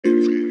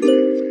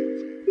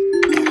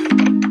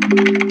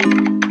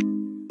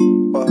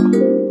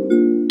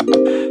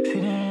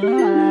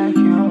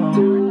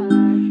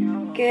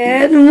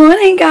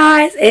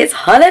guys, it's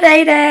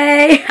holiday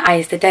day.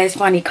 Guys, the day has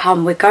finally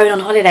come. We're going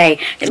on holiday.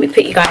 Let me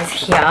put you guys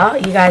here.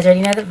 You guys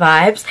already know the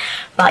vibes.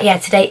 But yeah,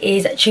 today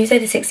is Tuesday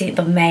the 16th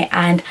of May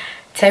and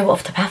today we're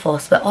off to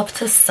Paphos. We're off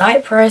to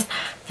Cyprus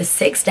for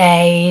 6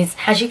 days.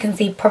 As you can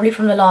see, probably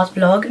from the last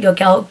vlog, your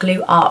girl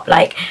grew up.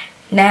 Like,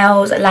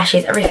 nails,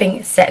 lashes, everything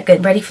is set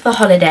good, ready for the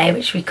holiday,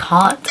 which we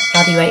can't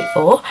bloody wait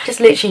for. Just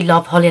literally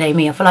love holiday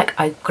me. I feel like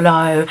I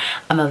glow,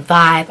 I'm a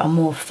vibe, I'm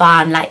more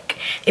fun. Like,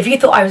 if you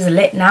thought I was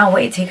lit now,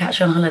 wait till you catch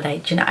you on holiday,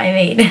 do you know what I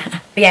mean?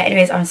 But yeah,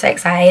 anyways, I'm so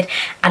excited.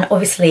 And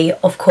obviously,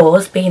 of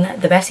course, being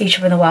the best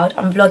YouTuber in the world,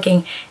 I'm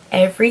vlogging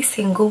every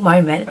single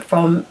moment,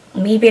 from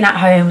me being at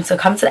home to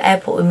come to the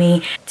airport with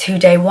me, to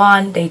day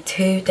 1, day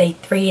 2, day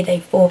 3, day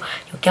 4.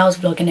 Your girl's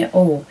vlogging it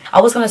all.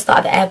 I was going to start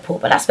at the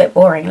airport, but that's a bit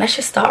boring. Let's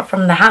just start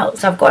from the house.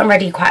 So I've gotten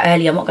ready quite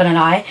early, I'm not going to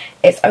lie.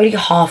 It's only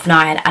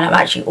 9:30 and I'm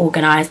actually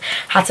organised.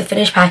 Had to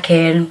finish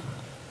packing.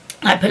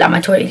 I put like my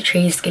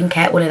toiletries,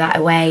 skincare, all of that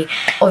away.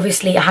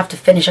 Obviously, I have to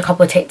finish a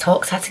couple of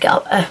TikToks. I had to get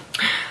up.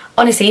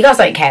 Honestly, you guys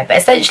don't care, but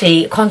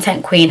essentially,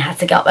 content queen had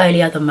to get up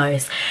earlier than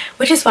most,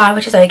 which is fine,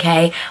 which is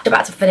okay. I'm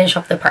about to finish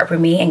off the prep with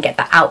me and get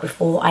that out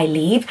before I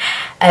leave.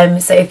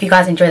 So if you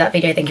guys enjoyed that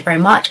video, thank you very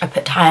much. I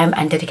put time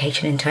and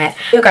dedication into it.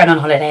 We're going on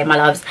holiday, my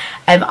loves.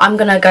 I'm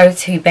gonna go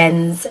to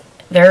Ben's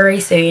very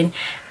soon,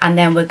 and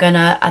then we're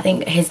gonna, I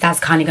think his dad's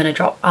kind of gonna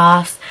drop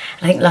us.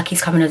 I think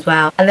Lucky's coming as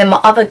well, and then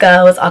my other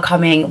girls are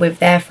coming with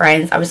their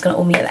friends. I'm just gonna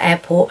all meet at the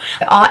airport.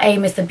 Our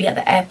aim is to be at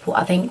the airport,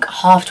 I think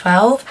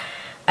 12:30.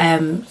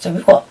 So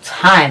we've got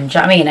time, do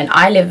you know what I mean? And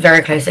I live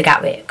very close to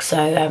Gatwick,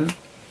 so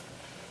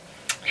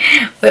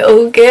we're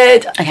all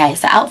good. Okay,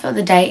 so outfit of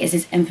the day is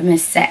this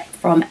infamous set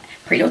from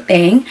Pretty Little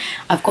Thing.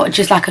 I've got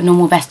just like a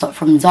normal vest top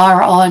from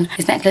Zara on.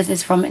 This necklace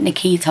is from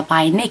Nikita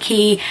by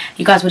Nikki.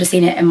 You guys would have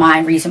seen it in my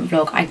recent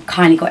vlog. I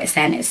kindly got it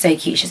sent. It's so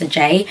cute. It's just a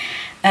J.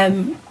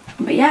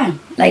 But yeah,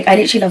 like, I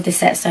literally love this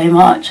set so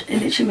much.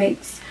 It literally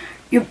makes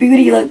your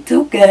booty look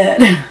too good.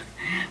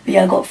 But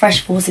yeah, I got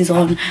Fresh Forces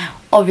on.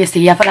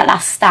 Obviously, I feel like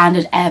that's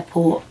standard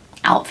airport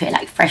outfit,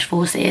 like Fresh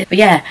Forces. But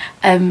yeah,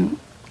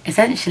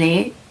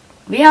 essentially,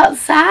 we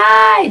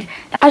outside.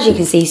 As you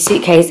can see,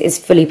 suitcase is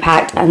fully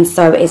packed, and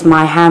so is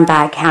my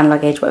handbag, hand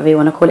luggage, whatever you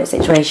want to call it,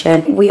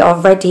 situation. We are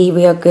ready,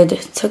 we are good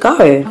to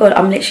go. God,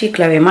 I'm literally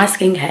glowing. My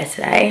skincare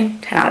today,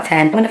 10 out of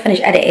 10. I'm gonna finish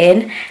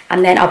editing,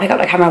 and then I'll pick up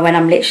the camera when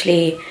I'm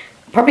literally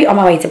probably on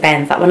my way to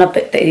Ben's, like when I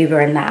book the Uber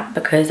and that,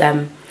 because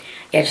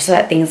yeah, just so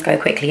that things go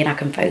quickly and I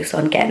can focus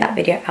on getting that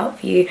video out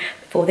for you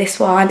before this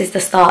one. This is the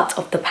start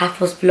of the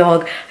Paphos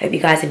vlog. Hope you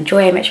guys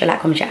enjoy it. Make sure you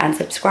like, comment, share and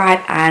subscribe,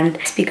 and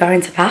let's be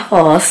going to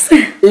Paphos.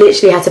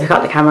 Literally had to pick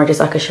up the camera just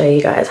so I could show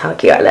you guys how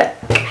cute I look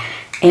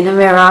in a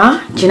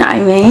mirror. Do you know what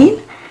I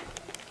mean?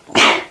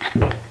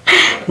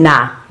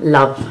 Nah,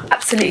 love.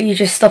 Absolutely,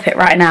 just stop it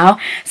right now.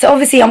 So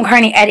obviously I'm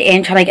currently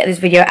editing, trying to get this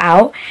video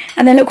out,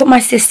 and then look what my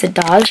sister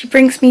does. She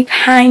brings me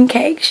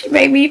pancakes. She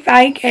made me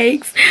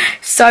pancakes,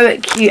 so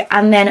cute.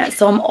 And then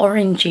some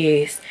orange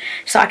juice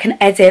so I can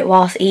edit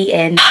whilst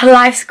eating.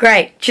 Life's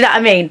great, do you know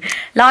what I mean?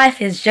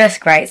 Life is just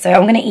great. So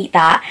I'm gonna eat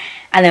that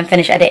and then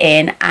finish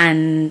editing,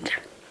 and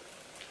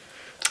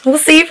we'll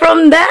see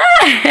from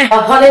there.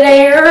 Our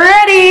holiday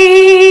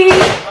ready,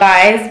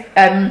 guys.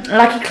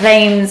 Lucky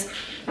claims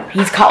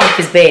he's cut off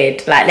his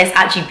beard. Like, let's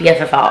actually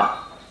BFFR.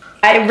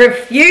 I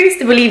refuse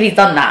to believe he's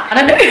done that. I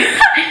don't know.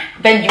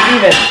 Ben, do you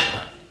believe it?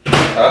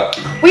 Huh?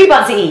 What are you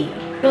about to eat?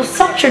 You're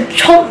such a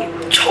chomping.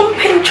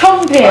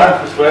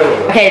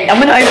 Okay, I'm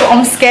gonna open.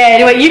 I'm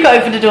scared. Wait, you go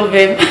open the door for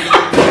him.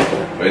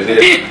 Where's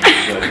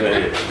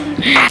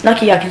it?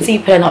 Lucky, I can see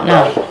you pulling up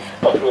now.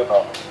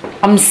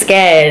 I'm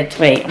scared.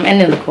 Wait, I'm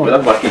ending the call.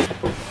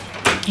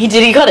 He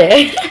cut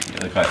it?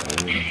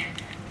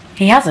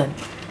 He hasn't.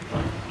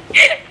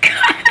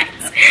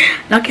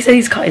 Lucky said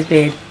he's cut his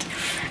beard.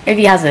 If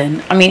he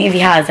hasn't, I mean, if he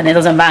has and it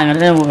doesn't bang, I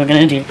don't know what we're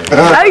gonna do.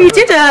 Oh, you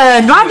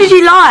didn't! Why did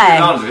you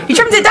lie? You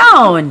trimmed it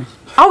down!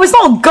 Oh, it's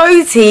not a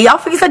goatee. I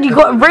think you said you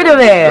got rid of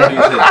it.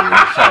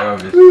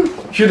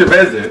 You trimmed the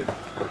bears, dude.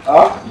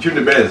 Huh? You trimmed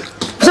the bears.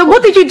 So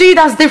what did you do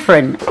that's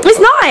different? It's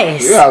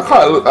nice. Yeah, I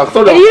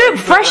thought that. You look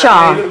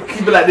fresher.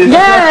 Keep it like this.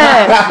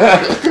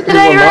 Yeah.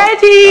 Today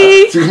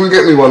ready. So you can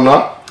get me one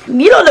now.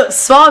 You don't look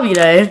suave, you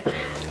know.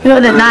 You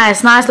don't look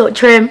nice. Nice little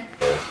trim.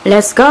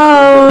 Let's go.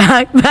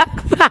 Back.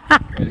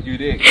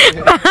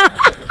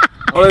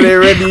 Holiday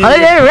ready.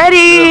 Holiday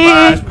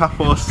ready.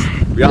 Paphos.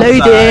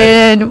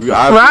 Loading.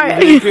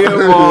 Right.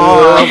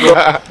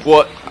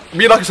 What?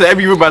 Me, like I said,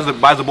 every room buys a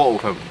bottle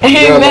of him.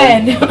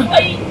 Amen.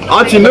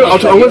 Auntie, no,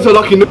 I went to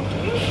Lucky. No.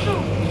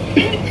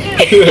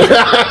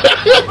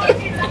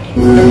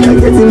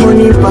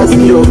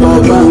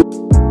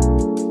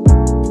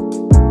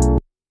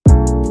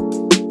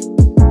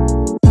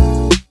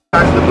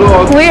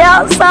 We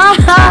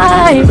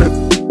outside.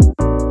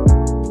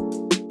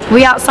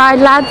 We outside,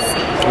 lads.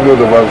 You know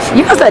the vibes.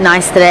 You guys look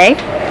nice today.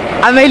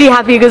 I'm really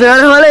happy because we're on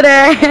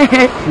holiday.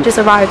 Just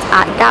arrived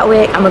at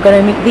Gatwick and we're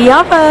gonna meet the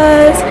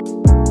others.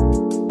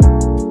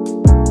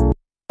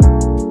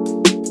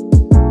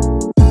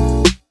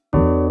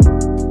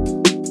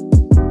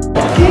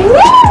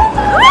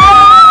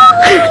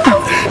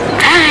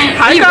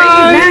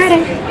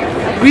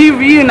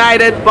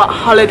 excited, but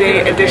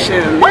holiday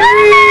edition.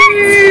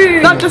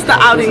 Not just the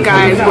outing,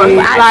 guys, but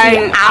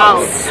flying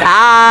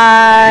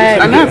outside.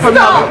 I know I probably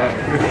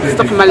have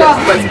stuff in my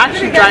lips, but it's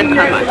actually dry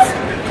climax.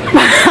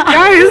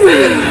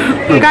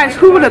 guys,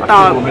 who would have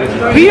thought?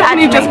 We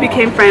only just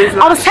became friends.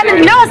 I was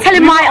telling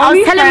my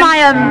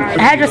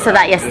hairdresser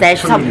that yesterday.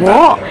 She's like,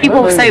 what?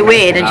 People were so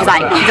weird, and she's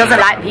like, she doesn't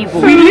like people.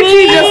 We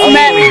literally just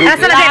met. And I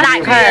said I didn't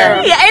like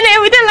her. Yeah, and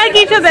we didn't like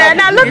each other.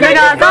 Now look at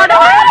us.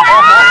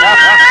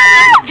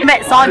 I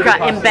met Sandra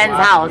in Ben's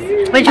house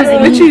when she was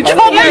literally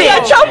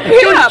chopping.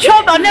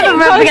 I'll never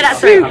forget that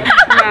story.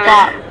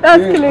 But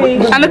that's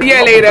clean. And a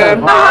year later,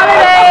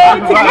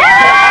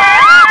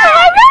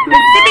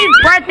 Sydney's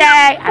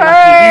birthday.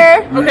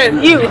 Okay,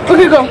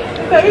 okay, go.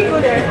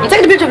 I'm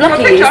taking a picture of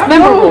Lucky. It's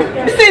memorable.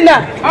 Sit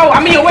there. Oh,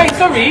 I'm in your way.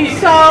 Sorry.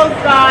 So,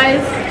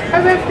 guys,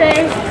 my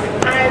birthday,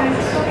 and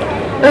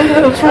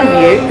what's wrong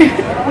with you?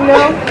 You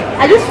know,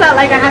 I just felt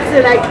like I had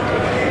to like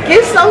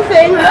give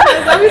something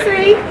because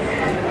obviously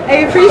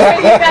I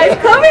appreciate you guys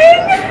coming.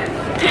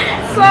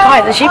 So,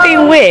 Guys, is she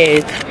being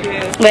weird?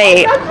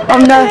 Wait,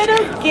 I'm not.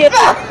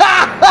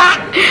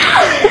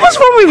 What's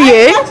wrong with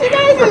you? I got you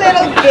guys a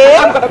little gift.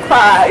 I'm gonna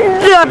cry.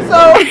 So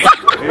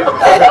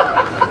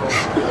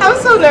I'm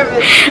so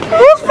nervous.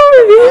 What's wrong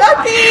with you?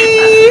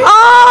 Lucky. Oh!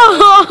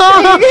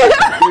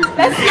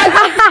 Let's see.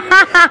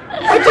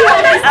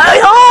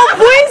 Oh,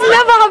 boys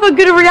never have a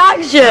good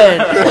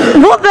reaction.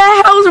 What the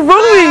hell's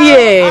wrong with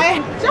you?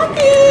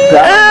 Jackie.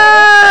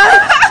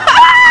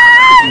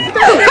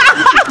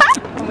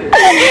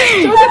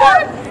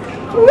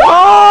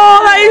 Oh,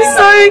 that is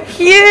so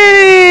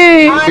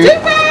cute.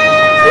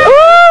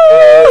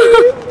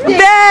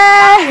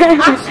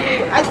 Actually,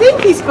 I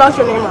think he spelled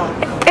your name wrong.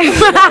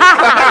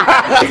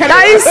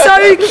 That is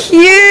so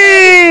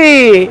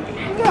cute.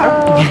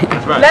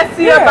 Let's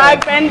see your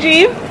bag,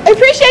 Benji. I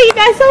appreciate you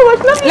guys so much.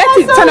 Love you Let's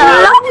guys so turn much.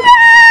 around.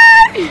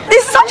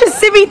 It's such a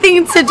silly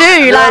thing to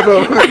do. Like,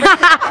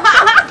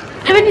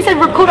 when you said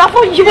record, I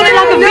thought you wanted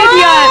like a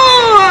video.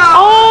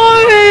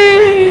 Oh,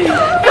 this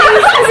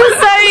is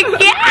so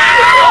cute.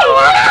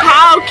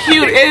 How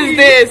cute is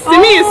this?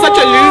 Simi is such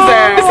a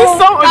loser. This is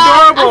so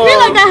adorable. I feel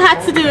like I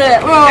had to do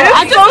it. Bro.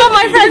 I just love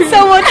my friends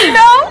so much, you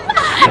know?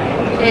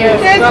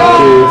 Cheers,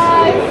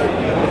 guys.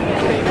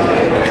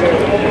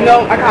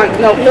 No, I can't.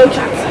 No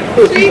chance.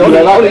 No,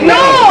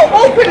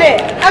 open it.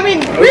 I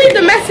mean, read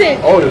the message.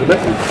 Oh, there's a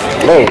message.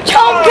 No.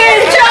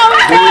 Chomping.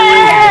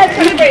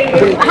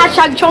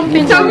 Hashtag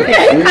chomping.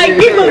 I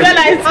giggled and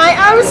I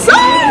am so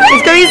ready.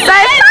 It's going to be so fun.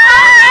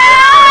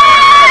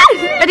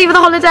 Ready for the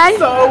holiday?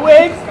 So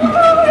excited.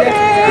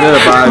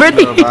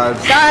 Ready?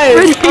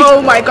 Guys,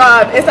 oh my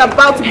god, it's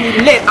about to be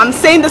lit. I'm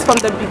saying this from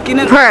the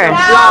beginning.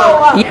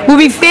 Wow. We'll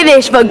be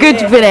finished, but good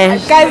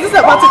finish. Guys, this is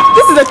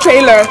a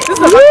trailer.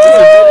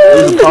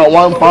 This is part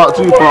 1, part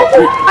 2, part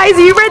 3. Guys,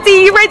 are you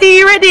ready? You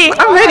ready?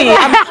 I'm ready.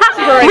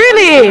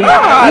 Really?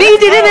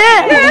 Needed,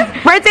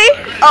 innit? Ready?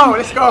 Oh,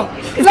 let's go.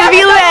 It's gonna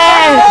be lit.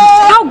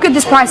 How good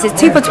this price is?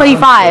 2 for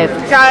 25.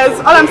 Guys,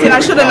 all I'm saying, I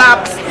should have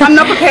napped. I'm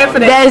not prepared for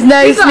this. There's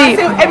no sleep.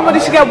 I think everybody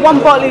should get 1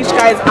 bottle each,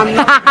 guys. I'm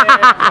not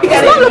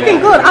prepared. It's not looking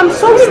good. I'm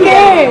so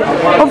scared.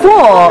 Of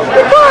what?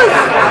 Because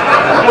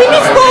we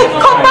need to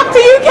come back to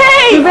UK.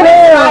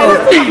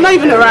 I've not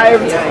even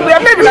arrived. We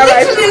have not even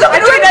arrived. I'm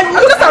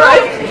just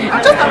arrived.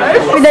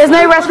 There's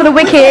no rest for the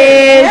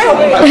wicked.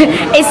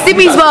 It's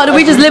Simmy's world and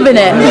we just live in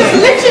it.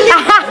 Literally.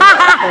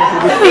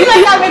 I feel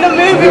like I'm in a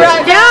movie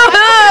right now.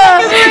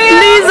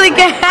 Lose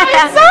again.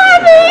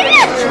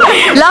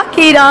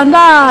 Lucky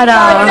Dandara.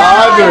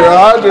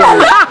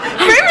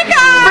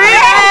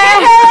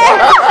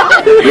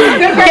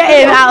 Get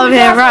him out of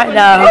here right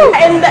now.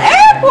 In the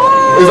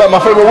airport. Is that my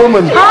favourite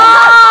woman?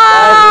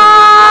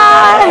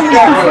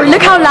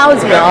 Look how loud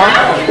we are.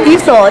 You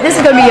saw, this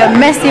is going to be a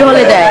messy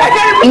holiday.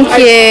 Thank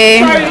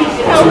you.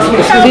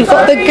 We've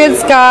got the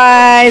goods,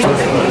 guys.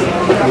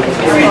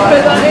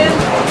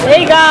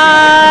 Hey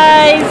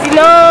guys, you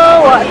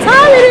know what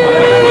time it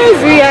is?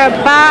 We are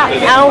back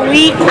and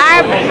we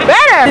are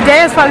better.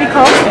 Today is probably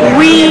called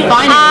We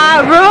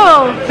Are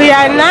Rule. We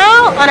are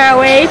now on our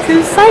way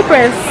to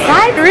Cyprus.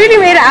 I really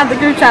made it out of the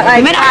group chat.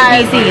 Like,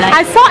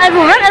 I saw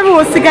everyone, when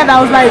everyone was together, I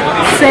was like,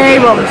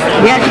 same mom.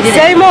 Yeah, she did it.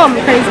 Same mom,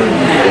 crazy.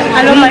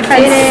 I love my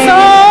friends so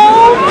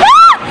much.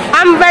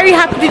 I'm very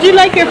happy. Did you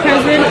like your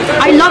present?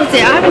 I loved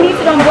it. I haven't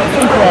even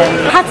unboxing for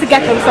them. I had to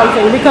get them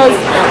something because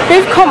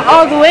they've come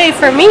all the way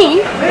for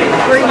me.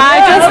 I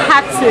just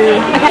had to.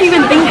 I can't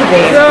even think of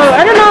it. So,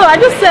 I don't know. I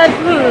just said,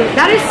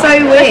 That is so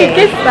like a weird.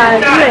 gift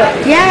bag, isn't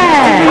it?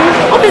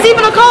 Yeah. Oh, there's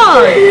even a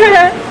card.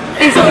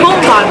 It's a full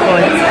card for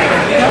it.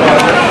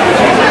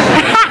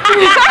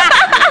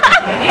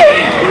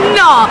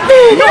 No,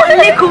 not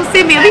little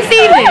Simmy. Have you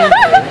seen this?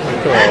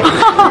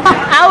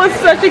 I was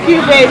such a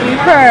cute baby.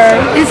 Her.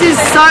 This is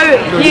so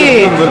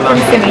cute. From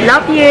Simmy.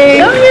 Love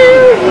you. Love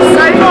you.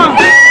 So fun.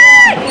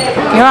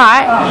 You're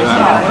right.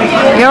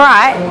 You're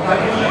right.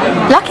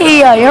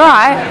 Lucky you. You're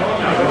right.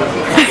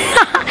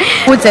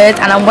 Ordered,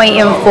 and I'm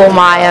waiting for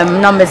my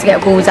numbers to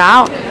get called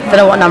out. Don't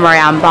know what number I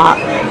am, but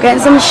Getting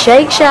some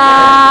Shake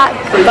Shack.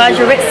 Guys,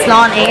 you're a bit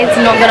slanted,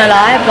 not gonna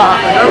lie, but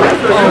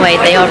oh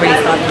wait, they are really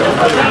slanted.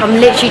 I'm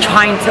literally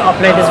trying to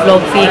upload this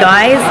vlog for you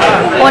guys.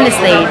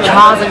 Honestly,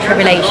 trials and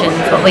tribulations,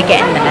 but we're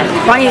getting there.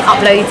 Finally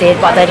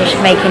uploaded, but they're just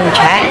making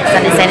checks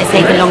and they're saying it's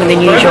taking longer than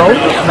usual.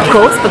 Of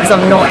course, because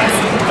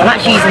I'm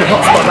actually using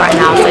hotspot right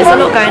now, so there's a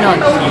lot going on.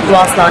 You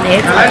are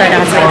slanted, I don't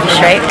know how to make it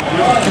straight.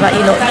 But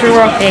you look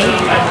droppy,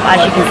 but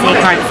as you can see,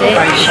 currency,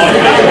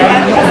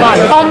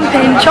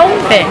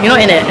 chomping, you're not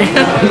in it.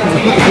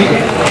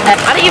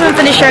 I didn't even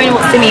finish showing you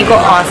what Simi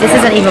got us. This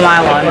isn't even my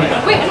one.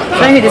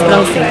 I don't know who this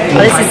belongs to.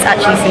 Oh, this is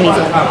actually Simi's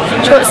one.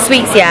 She got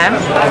sweets, yeah.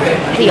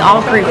 Our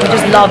group, we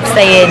just love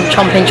saying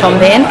chomping.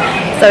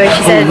 So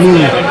she says,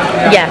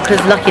 yeah, because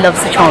Lucky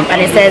loves to chomp,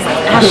 and it says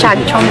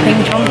hashtag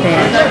chomping.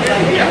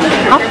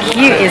 How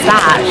cute is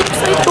that? She's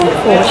so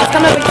thoughtful. She's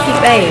kind of a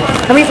cute babe.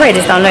 Can we pray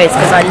this down loads?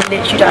 Because I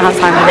literally don't have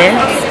time for this.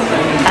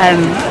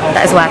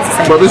 That is what I have to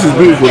say. But this is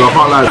beautiful, I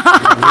can't lie.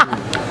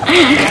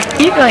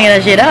 Keep going that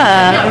shit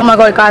up. Oh my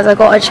god, guys, I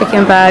got a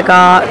chicken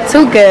burger. It's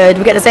all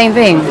good. We get the same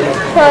thing.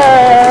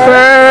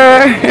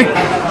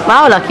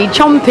 Wow, Lucky,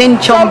 chomping.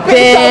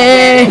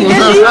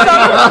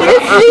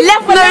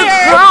 Left no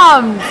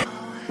crumbs.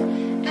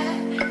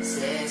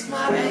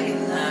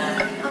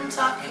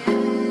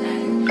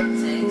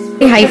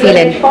 How you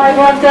feeling? I'm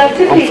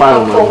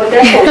fine, man.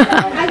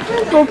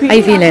 How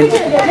you feeling?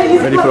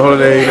 Ready for the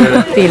holiday?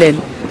 Feeling?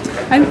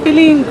 I'm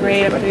feeling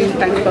great, I'm feeling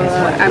thankful.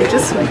 I'm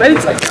just ready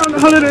to go on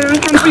holiday. I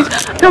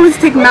can't wait to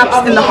take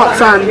naps in the hot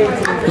sun.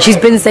 She's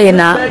been saying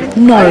that.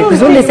 No,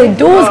 because when they say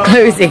doors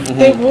closing,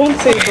 They won't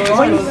say doors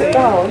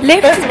closing.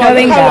 lift's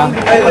going down.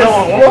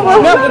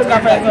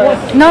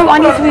 No, I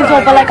need to move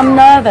on, but like I'm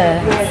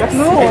nervous.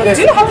 No,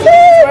 do you know how to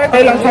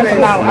very long time from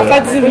now? I've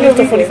had to live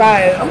to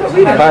 45.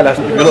 You're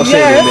not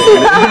saying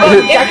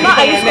If not,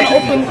 I used to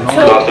open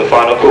Last and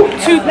final call.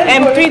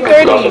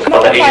 3:30.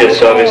 On the EZ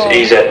service,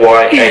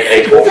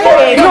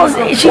 EZY8845. No,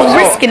 she's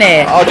risking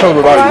it. I'll tell you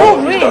about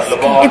it.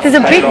 If there's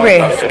a big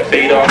risk.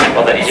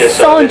 On the EZ service,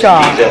 Soldier.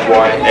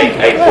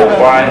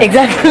 EZY8845.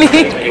 Exactly.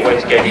 Your way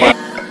to get money.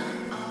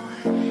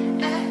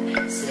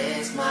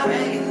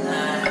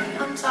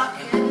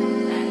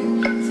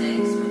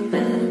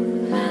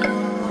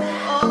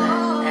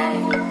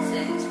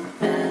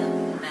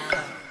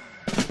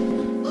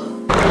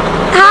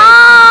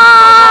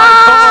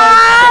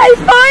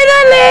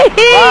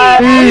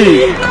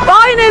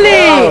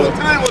 Finally!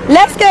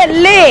 Let's get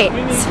lit!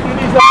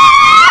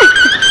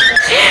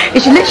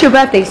 It's literally your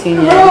birthday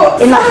soon, yeah?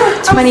 In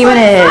like 20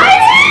 minutes.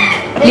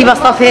 Leave our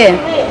stuff here.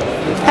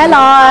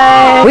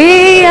 Hello!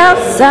 We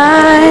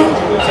outside.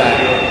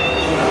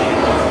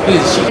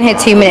 Been here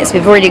 2 minutes,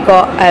 we've already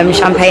got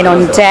champagne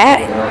on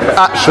deck.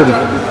 Action.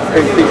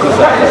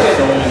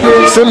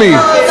 Simi,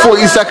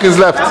 40 seconds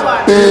left.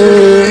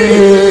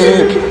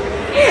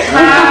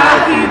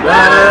 Happy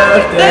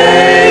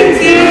birthday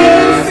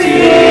to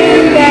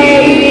you,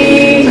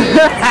 baby.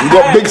 You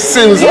got big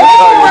sins. So,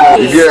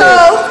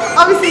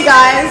 obviously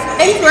guys,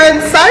 in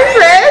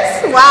Cyprus,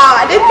 wow,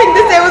 I didn't think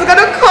this day was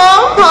gonna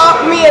come,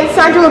 but me and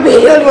Sandra will be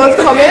here, was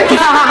coming.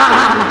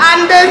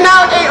 And there's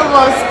now 8 of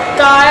us.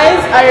 Guys,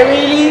 I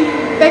really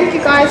thank you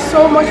guys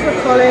so much for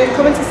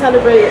coming to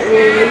celebrate with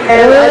me.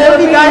 And I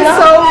love you guys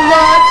so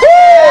much.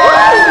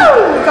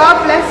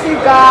 God bless you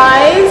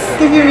guys.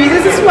 Give you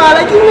reasons to smile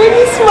like you made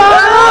me smile.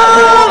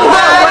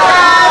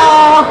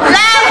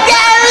 Let's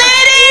get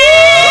litty!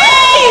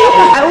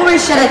 I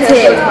always shed a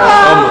tear.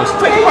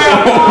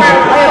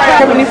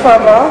 Heavenly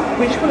Father,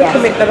 we just want to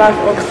commit the life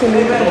of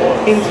Simi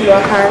into your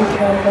hand.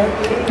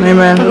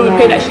 Amen. And we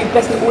pray that she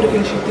bless all the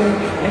things she's doing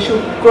and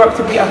she'll grow up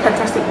to be a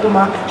fantastic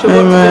woman. She'll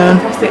grow up to be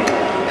a fantastic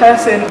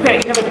person. Pray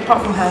that you never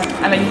depart from her.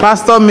 And that you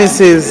Pastor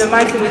Mrs. the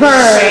mighty name of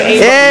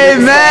Jesus.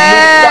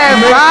 Amen.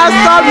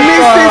 Pastor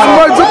Mrs.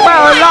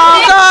 Mojupaola,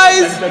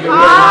 guys.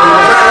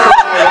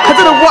 I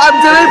don't know what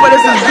I'm doing, but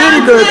this is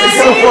really good.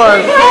 It's so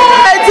fun.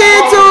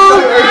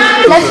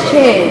 Let's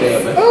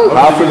cheers.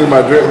 I'm feeling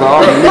my drink now.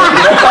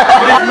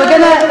 We're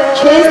gonna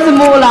cheers to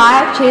more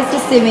life, cheers to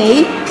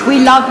Simi. We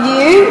love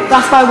you,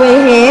 that's why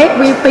we're here.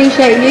 We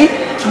appreciate you.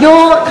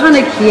 You're kind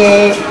of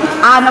cute,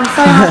 and I'm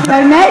so happy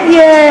I met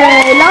you.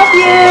 Love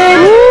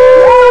you.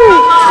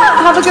 Woo.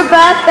 Have a good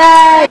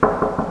birthday.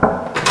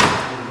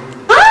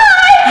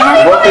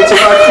 Welcome to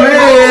my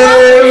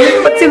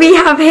crib. What do we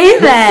have here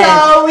then?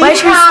 So Where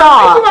should we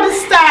start?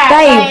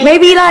 Babe,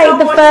 maybe like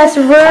the first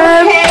room.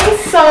 Okay,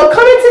 so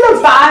come into the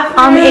bathroom.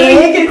 I'm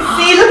here. You can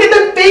see, look at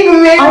the big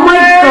mirror. Oh my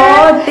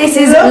god, this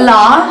is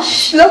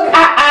lush. Look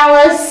at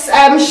our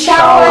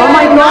shower. Oh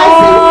my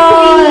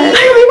god.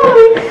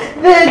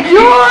 The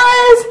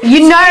drawers.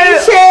 You know,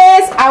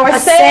 Spacious, our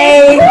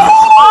safe.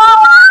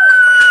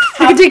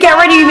 we could do get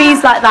ready with me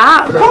like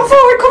that. Come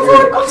forward.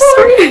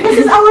 This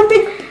is our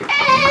big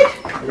bed.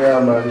 Yeah,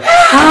 man.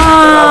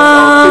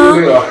 Ah,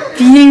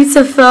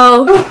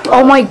 beautiful.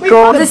 Oh my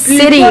god, the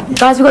city.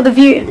 Guys, we got the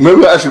view. Maybe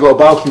we actually got a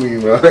balcony,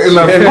 man.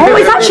 Oh,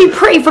 it's actually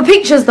pretty for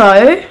pictures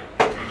though.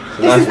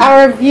 This is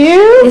our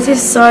view. This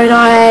is so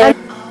nice.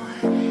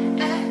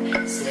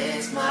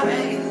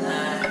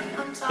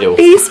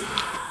 Please.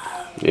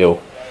 Ew.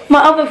 My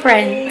other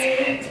friend.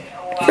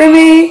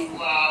 Remy.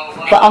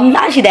 But I'm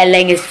actually their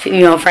latest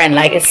female friend.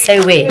 Like, it's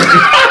so weird.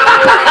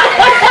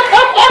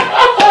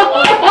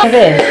 What's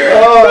this?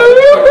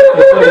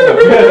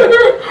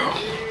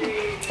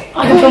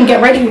 I can film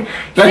get ready.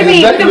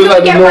 Jimmy, you can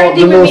film get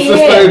ready with me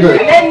here.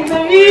 And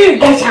the view.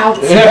 Get out.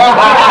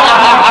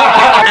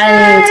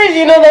 And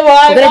You know the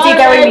vibe. we're gonna do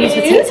get ready news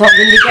for TikTok. We're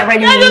gonna do get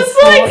ready news. I'm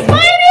so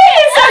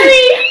excited.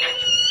 Sorry.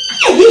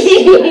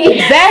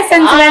 Very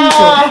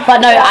sentimental.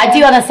 But no, I do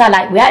understand,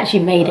 like, we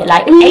actually made it.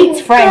 Like, 8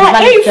 friends.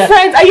 Eight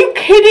friends? Are you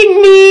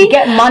kidding me? You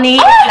get money,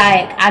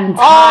 like, and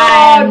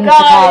time to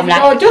come.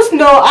 Like, no, just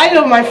know I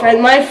love my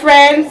friends. My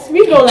friends,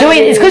 we go like Joey,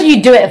 it's because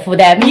you do it for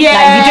them. Yeah.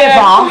 Like, you do it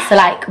for us, so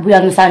like we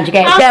understand you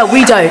get it. Yeah,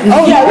 we don't.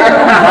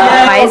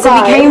 Guys, so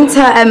we came to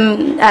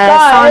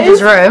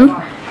Sandra's room.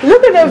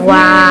 Look at them.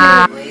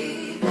 Wow.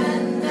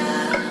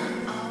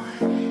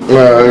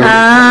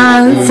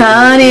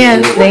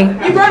 Antonio's thing.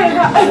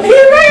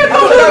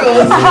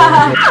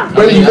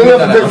 But you don't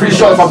have to get 3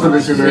 shots after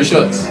this, you know. 3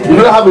 shots. You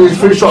don't have these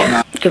 3 shots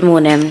now. Good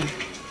morning.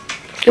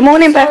 Good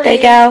morning, birthday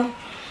girl.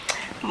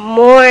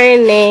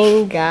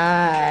 Morning,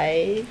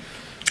 guys.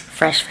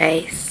 Fresh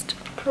faced.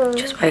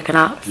 Just woken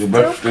up. Your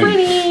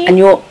birthday. And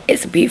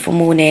it's a beautiful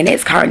morning.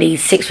 It's currently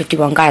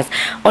 6:51, guys.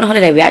 On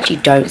holiday we actually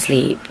don't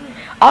sleep.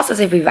 Ask us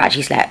if we've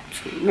actually slept.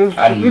 We've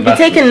been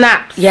taking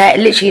naps. Yeah,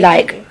 literally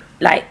like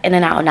in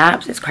and out of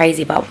naps. It's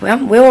crazy, but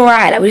we're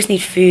alright. Like, we just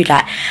need food.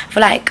 Like,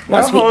 for like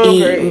once we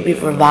eat, we'll be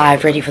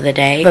revived, ready for the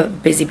day. We have a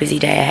busy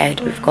day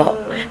ahead. We've got,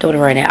 don't want to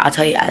ruin it. I'll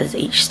tell you as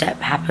each step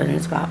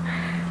happens, but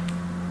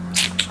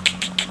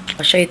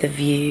I'll show you the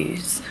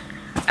views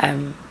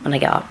when I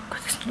get up,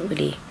 because it's not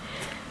really,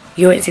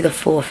 you won't see the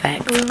full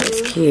effect.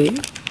 It's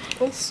cute.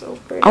 It's so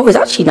pretty. Oh, it's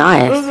actually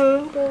nice.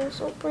 It's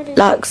so pretty.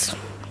 Lux,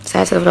 say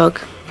hi to the vlog.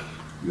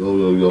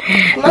 Yo.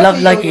 I love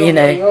vlogging, you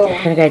know.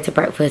 I'm gonna go to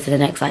breakfast in the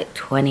next like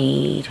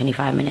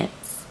 20-25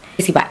 minutes.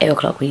 Basically by 8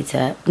 o'clock we need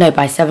to, no,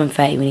 by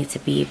 7:30 we need to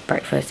be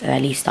breakfast and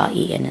at least start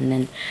eating and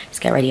then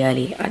just get ready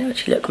early. I don't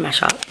actually look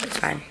mash up, it's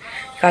fine.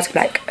 You guys can be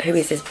like, who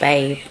is this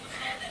babe?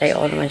 Later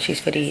on when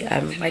she's fully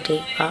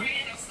ready. But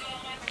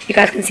you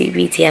guys can see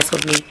BTS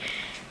of me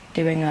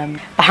doing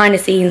behind the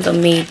scenes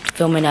on me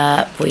filming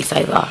a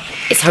voiceover.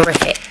 It's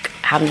horrific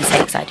how many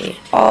takes I do.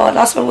 Oh,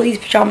 last one of all these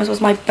pajamas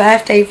was my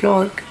birthday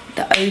vlog.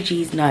 The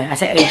OGs, no, I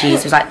say OGs,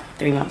 it was like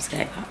 3 months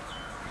ago.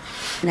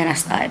 And then I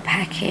started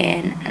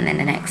packing, and then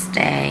the next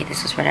day,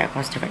 this was spread out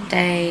across different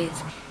days.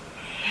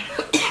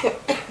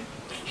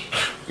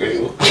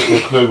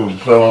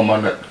 Play on my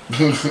neck.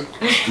 It's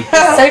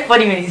so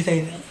funny when you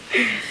say that.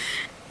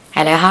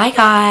 Hello, hi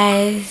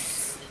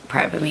guys.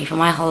 Prepping me for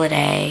my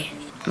holiday.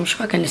 I'm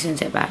sure I can listen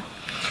to it back.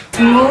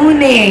 Good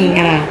morning,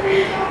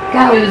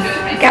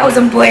 girls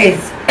and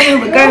boys.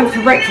 We're going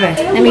for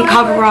breakfast. Let me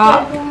cover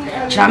up.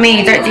 Do you know what I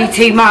mean? Don't do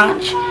too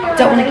much.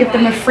 Don't want to give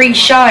them a free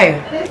show.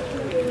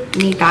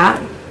 Need that.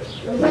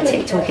 My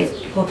TikTok is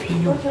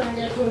popping up.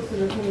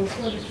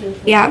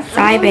 Yeah,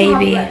 outside,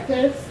 baby.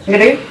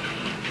 Hello?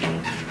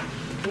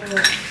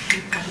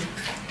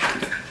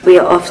 We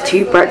are off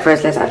to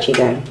breakfast. Let's actually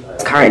go.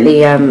 It's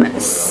currently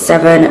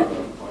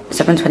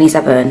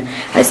 7:27.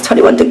 It's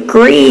 21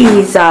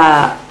 degrees.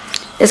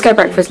 Let's go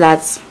breakfast,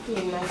 lads.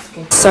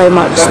 So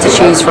much to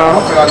choose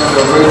from.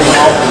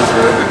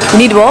 You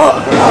need what?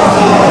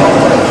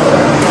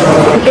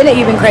 In it,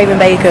 you've been craving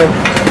bacon.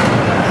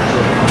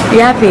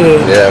 You happy?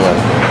 Yeah, man.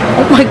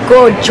 Oh my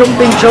god,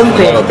 jumping. I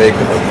love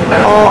bacon.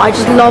 Oh, I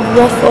just love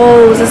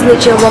waffles. There's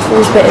literally a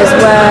waffles bit as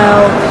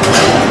well.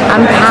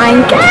 And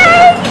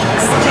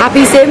pancakes.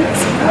 Happy Sims?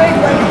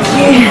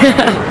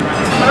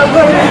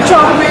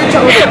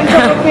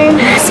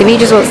 Simi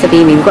just wants to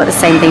be me. We've got the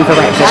same thing for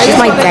breakfast. She's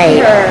my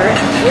date.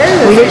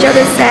 We literally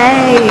the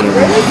same.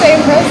 We're the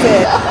same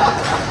person.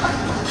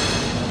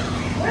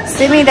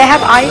 Simi, they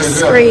have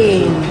ice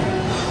cream.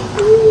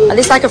 At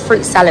least like a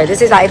fruit salad.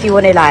 This is like if you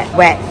wanted like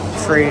wet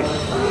fruit.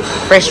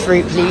 Fresh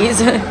fruit,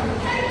 please.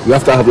 You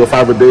have to have your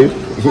favorite day.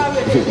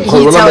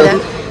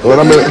 When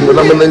I'm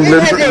in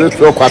England, it's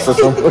your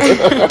system.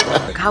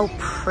 Look how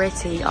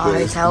pretty our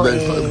hotel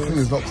is.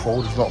 It's not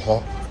cold, it's not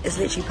hot. It's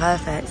literally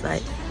perfect,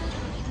 like.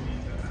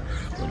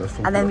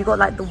 And then we've got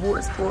like the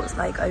water sports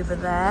like over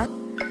there.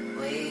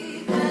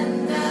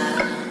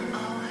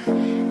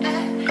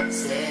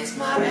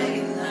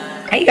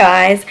 Hey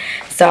guys,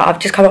 so I've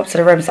just come up to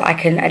the room so I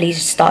can at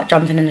least start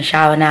jumping in the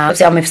shower now.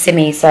 Obviously I'm with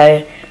Simi,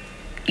 so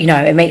you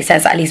know it makes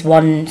sense that at least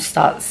one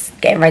starts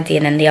getting ready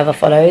and then the other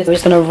follows. We're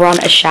just gonna run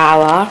a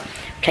shower,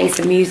 play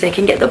some music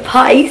and get the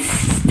party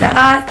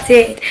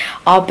started.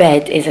 Our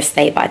bed is a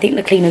state, but I think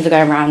the cleaners are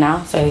going around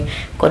now, so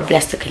God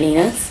bless the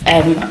cleaners.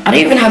 I don't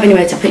even have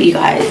anywhere to put you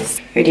guys.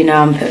 Already know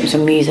I'm putting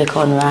some music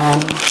on, man.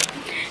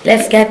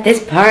 Let's get this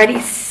party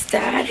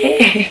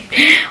started.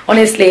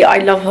 Honestly, I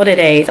love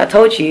holidays. I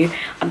told you,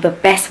 I'm the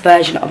best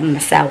version of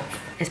myself.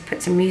 Let's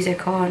put some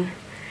music on.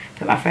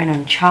 Put my phone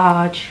on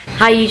charge.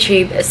 Hi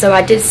YouTube. So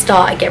I did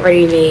start a Get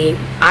Ready With Me.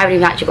 I haven't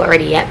even actually got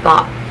ready yet,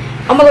 but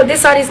oh my god, this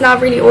side is now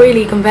really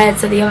oily compared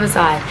to the other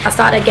side. I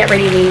started a Get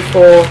Ready With Me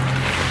for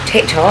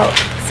TikTok.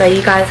 so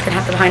you guys can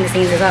have the behind the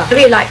scenes as well. It's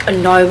gonna be like a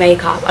no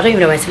makeup. I don't even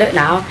know where to look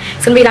now.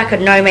 It's gonna be like a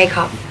no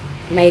makeup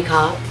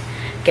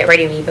get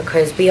ready with me,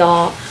 because we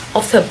are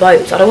off to a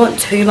boat, so I don't want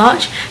too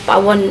much, but I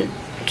want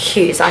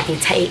cute so I can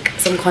take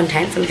some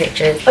content, some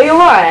pictures. Oh, you're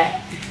right.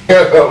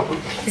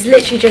 It's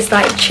literally just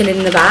like chilling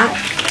in the back.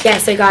 Yeah,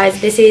 so guys,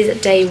 this is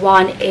day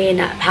 1 in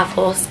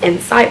Paphos in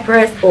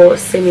Cyprus for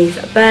Simi's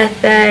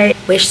birthday.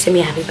 Wish Simi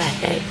a happy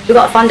birthday. We've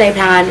got a fun day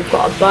planned. We've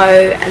got a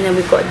boat, and then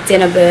we've got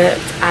dinner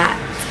booked at,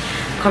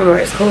 I can't remember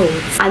what it's called,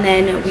 and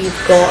then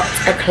we've got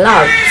a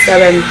club. So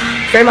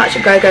very much a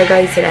go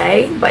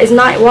today, but it's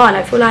night 1.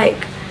 I feel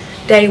like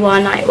day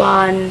 1, night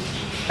 1,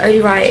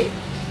 only right,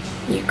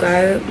 you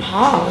go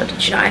hard. Do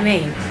you know what I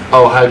mean?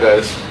 Oh, hi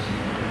guys.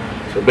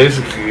 So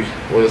basically,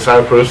 we're in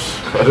Cyprus.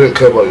 I don't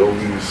care about your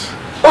views.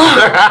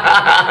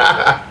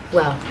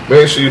 Well,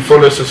 make sure you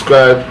follow,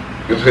 subscribe,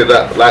 and hit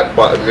that like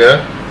button,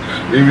 yeah?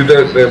 If you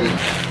don't, then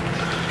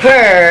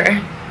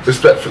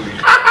respectfully.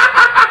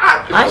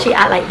 I actually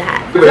act like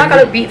that. I feel like I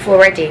look beautiful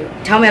already.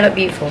 Tell me I look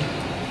beautiful.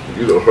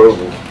 You look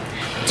horrible.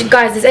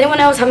 Guys, does anyone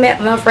else have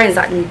male friends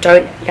that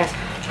don't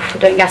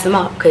gas them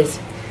up? Because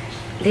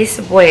this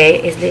boy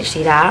is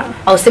literally that.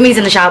 Oh, Simi's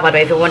in the shower, by the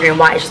way, if you're wondering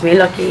why it's just me and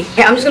Lucky.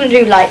 Okay, I'm just gonna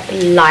do like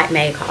light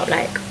makeup.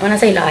 Like when I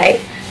say light,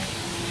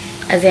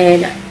 as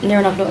in near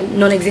enough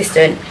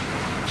non-existent.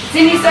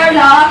 Simi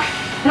Solar,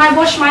 can I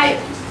wash my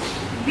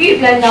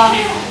beauty blender?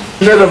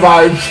 Know the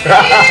vibes.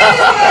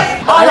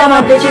 All of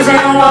my bitches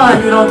ain't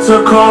one. 24,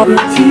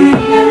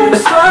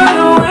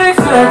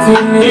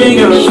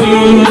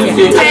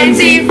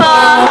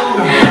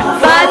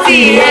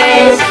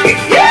 48.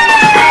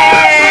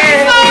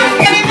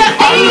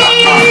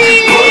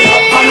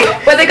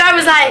 But the guy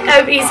was like,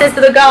 he says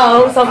to the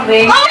girl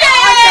something.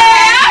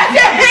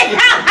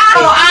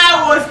 Oh,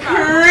 I was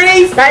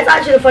crazy. That's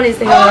actually the funniest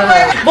thing I've ever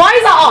heard. Why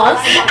is that us?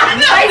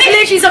 That is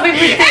literally something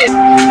we do.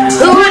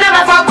 Who would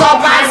never fuck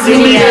up my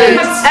seniors?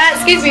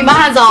 Excuse me, my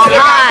hands are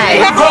high.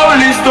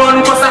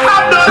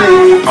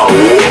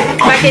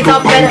 Back it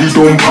up, better. Who's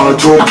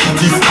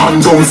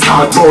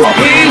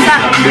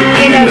that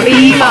in a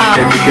beamer?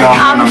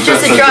 I'm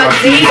just a drug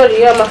dealer.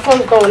 Yeah, my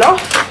phone's going off.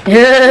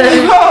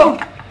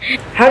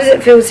 How does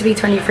it feel to be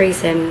 23,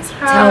 Sims?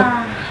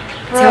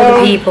 Tell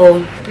the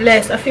people.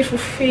 Blessed, I feel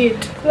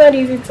fulfilled. Not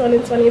easy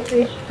turning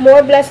 23.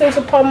 More blessings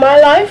upon my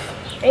life.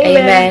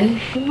 Amen.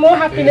 More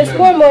happiness,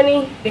 more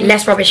money.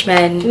 Less rubbish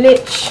men.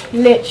 Lich.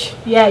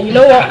 Yeah, you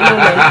know what? No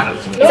men.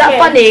 Is that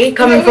funny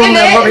coming from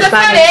the rubbish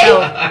man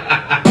himself?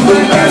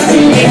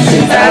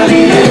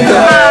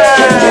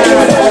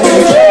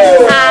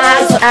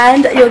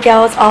 And your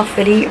girls are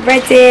fully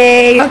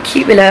ready. How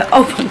cute we look.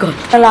 Oh my god.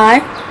 A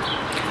lie.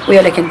 We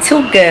are looking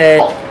too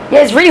good.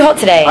 Yeah, it's really hot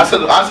today. I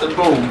said,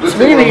 bro, it's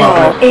really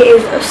hot. It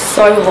is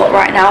so hot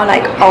right now,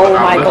 like, oh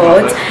my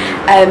god.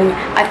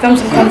 I filmed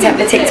some content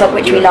for TikTok,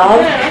 which we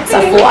love, so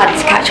I thought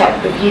I'd catch up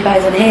with you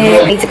guys on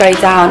here. We need to go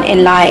down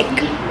in like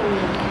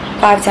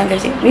 5, 10,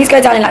 15. We need to go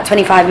down in like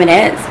 25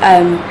 minutes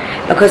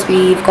because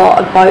we've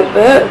got a boat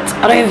booked.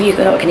 I don't know if you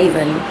can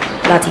even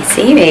bloody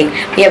see me.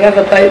 But yeah, we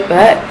have a boat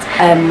booked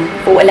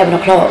for 11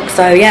 o'clock.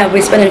 So yeah,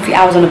 we're spending a few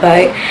hours on the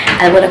boat,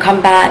 and we're gonna come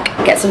back,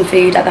 get some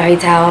food at the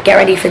hotel, get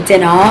ready for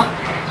dinner,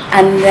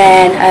 and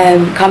then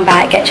come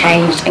back, get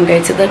changed, and go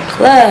to the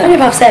club. I don't know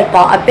if I've said,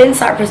 but I've been to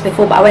Cyprus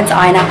before, but I went to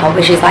Napa,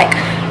 which is like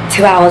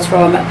 2 hours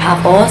from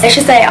Paphos. Let's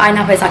just say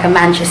Napa is like a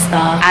Manchester,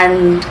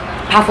 and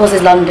Paphos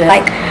is London,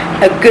 like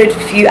a good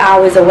few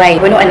hours away.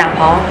 We're not in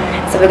Napa,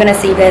 so we're gonna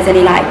see if there's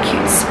any like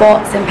cute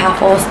spots in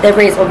Paphos. There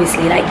is,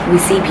 obviously, like we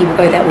see people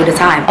go there all the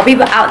time. Are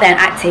people out there and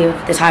active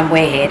the time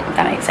we're here, if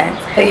that makes sense?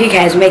 But who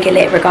cares, we make it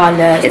lit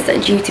regardless. It's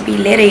due to be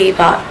litty,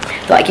 but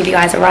I thought I'd give you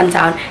guys a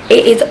rundown.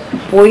 It is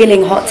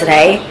boiling hot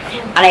today,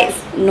 and it's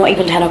not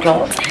even 10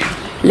 o'clock.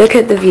 Look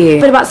at the view.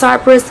 But about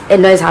Cyprus, it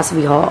knows how to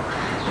be hot.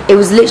 It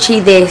was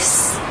literally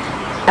this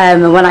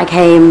when I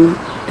came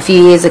a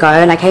few years ago,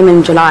 and I came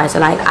in July, so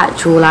like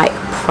actual like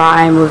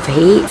prime of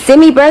heat.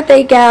 Simi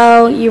birthday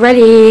girl, you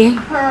ready?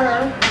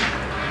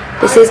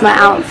 This is my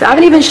outfit. I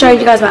haven't even showed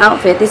you guys my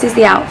outfit. This is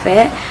the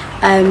outfit.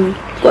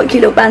 Got a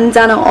cute little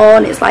bandana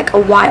on. It's like a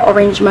white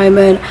orange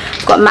moment.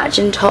 Got a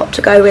matching top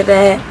to go with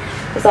it.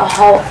 It's a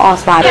whole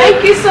ass vibe.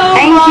 Thank you so much.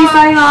 Thank you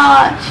so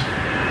much.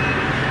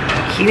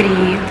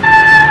 Cutie.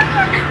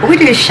 What we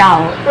do is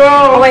shout. Bro,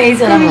 oh wait,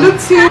 he's another one.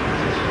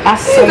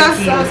 That's so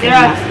cute.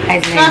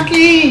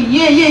 Jackie,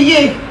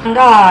 yeah.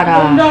 Dada.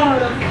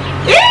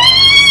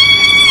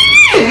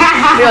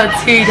 You're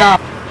too dumb.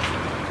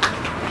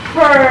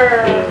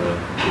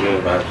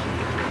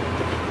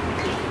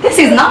 This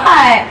is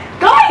nice.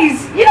 Guys,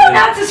 you don't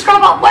have to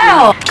scrub up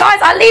well. Guys,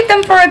 I leave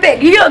them for a bit.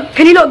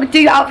 Can you look,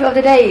 do outfit of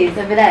the days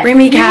over there? Bring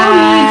me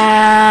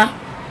cat.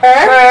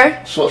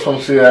 Shots from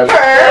CM.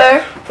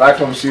 Back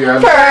from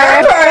CM.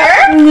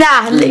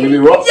 Nah.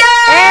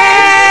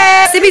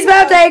 Yeah! Simi's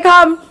birthday,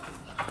 come.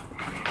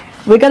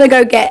 We're gonna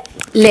go get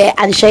lit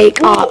and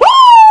shake up.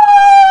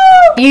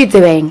 What are you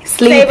doing?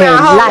 Sleeping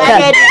like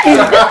a...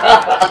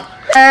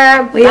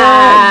 we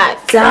are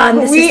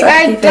done. We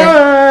are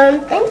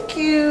done. Thank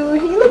you.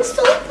 He looks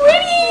so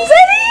pretty.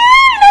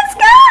 Let's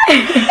go.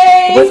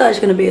 It was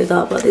actually gonna be as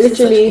up, but this is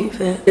such a cute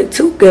fit. Look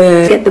too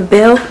good. Get the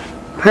bill.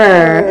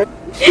 Her.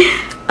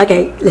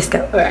 Okay, let's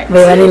go. Alright.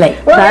 We're running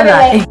late. Bye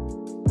bye.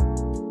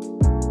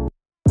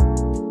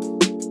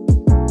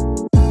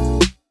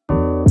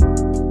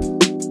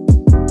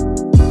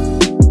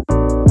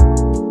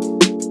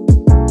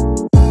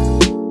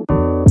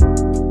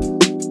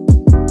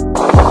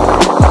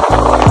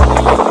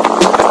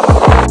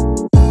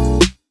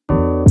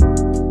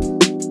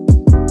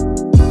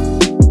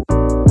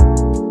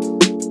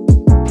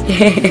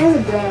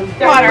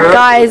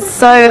 Guys,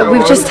 so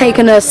we've just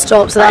taken a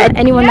stop so that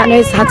anyone that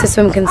knows how to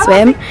swim can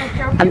swim,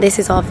 and this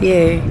is our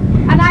view.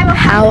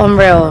 How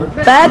unreal.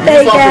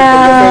 Birthday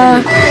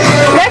girl.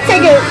 Let's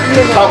take it.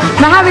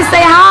 Mohammed,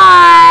 say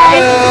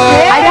hi.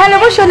 Hello,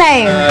 what's your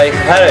name?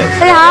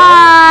 Say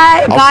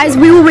hi. Guys,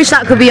 we all wish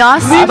that could be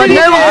us, but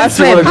no one can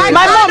swim. My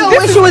mom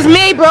wish it was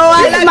me, bro.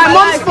 This is my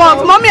mom's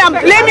fault. Mommy, I'm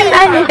blaming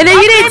you. And then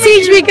you didn't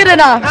teach me good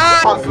enough.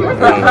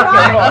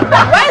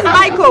 Where's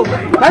Michael?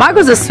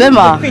 Michael's a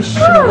swimmer.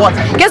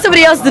 Get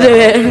somebody else to do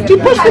it. She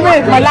pushed him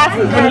in. My life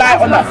has been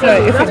light on that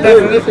float. If it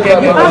doesn't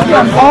get me.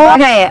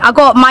 Okay, I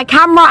got my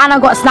camera and I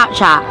got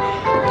Snapchat.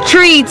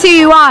 3,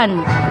 2,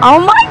 1. Oh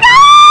my god!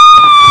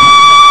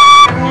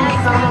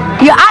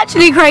 You're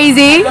actually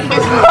crazy.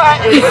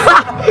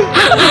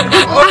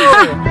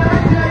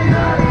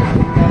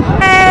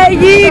 There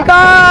you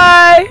go.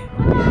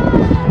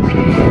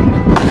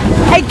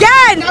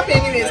 Again.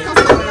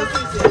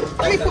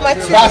 Let me put my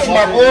two. That's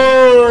my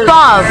boy.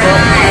 Bob,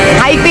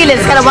 how you feeling?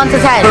 Scale of 1 to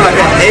 10.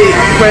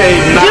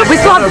 8, We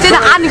still have dinner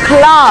and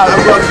club.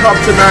 I've got club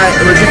tonight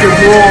and we're drinking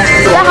more.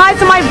 Say hi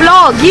to my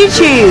vlog,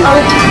 YouTube.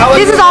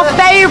 This is our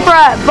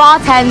favourite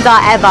bartender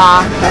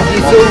ever. Thank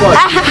you so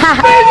much.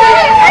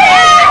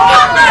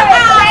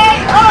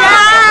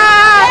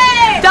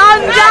 Dun,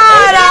 dun,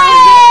 dun.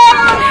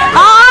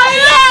 Oh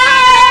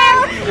yeah!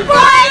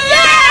 Oh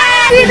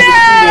yeah!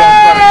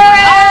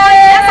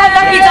 That's how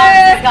lucky Dom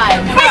is, guys.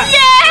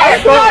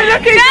 Yeah! Oh,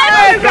 look at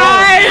you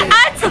guys.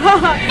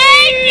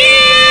 Thank you!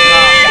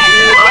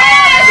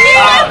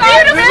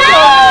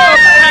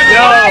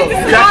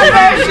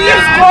 She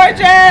is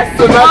gorgeous.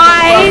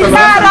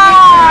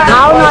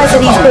 How nice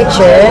are these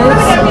pictures?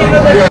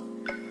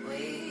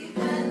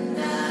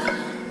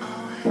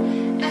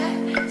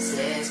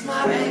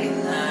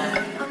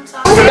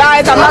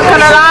 Guys, I'm not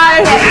gonna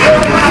lie.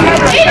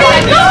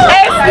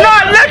 It's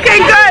not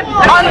looking good.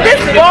 On this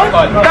boat,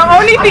 the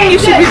only thing you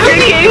should be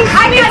drinking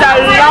is a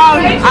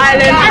Long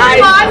Island Ice.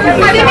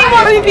 The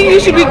only thing you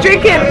should be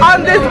drinking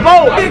on this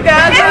boat. I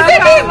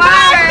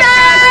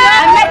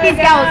met these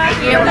girls.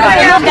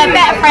 They're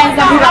better friends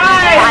than we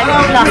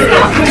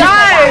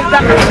Guys,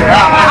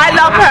 I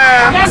love her.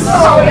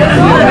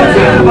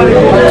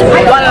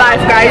 One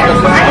life, guys.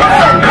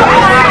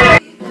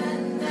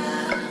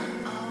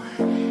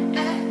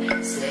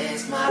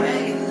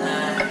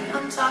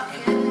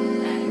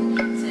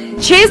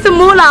 Cheers to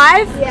more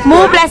life,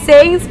 more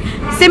blessings,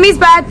 Simi's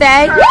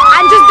birthday,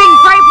 and just being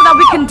grateful that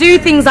we can do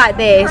things like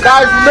this.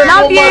 Guys,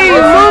 Love you,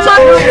 more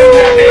money.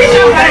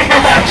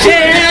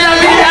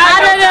 I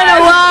don't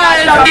know what.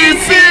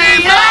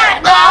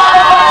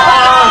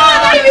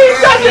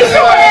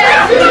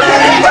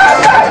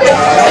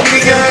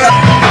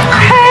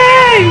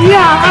 Hey,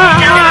 yeah.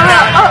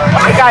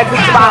 Guys,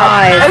 it's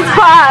bad. It's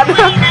bad.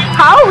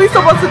 How are we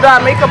supposed to do our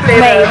makeup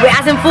later? Mate, we're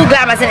as in full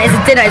glam, as in it's a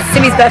dinner, it's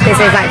Simi's birthday,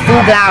 so it's like full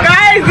glam.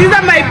 Guys, these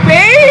are my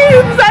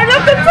babes. I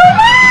love them so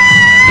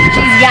much.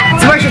 Yeah,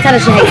 tomorrow she'll tell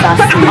us she hates us.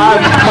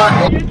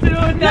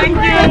 Thank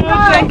you.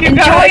 Thank you,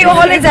 Enjoy guys. your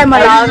holiday,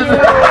 my love.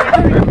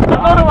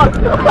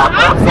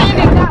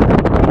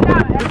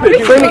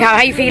 Swim Cow,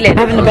 how you feeling?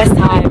 Having the best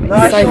time.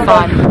 It's so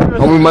fun.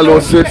 I'm with my little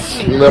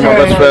sis, and they're my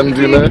best friend,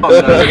 you know.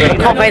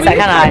 Can't face that,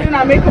 can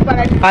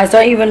I? Guys,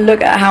 don't even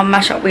look at how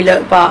mashed up we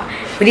look, but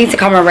we need to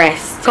come and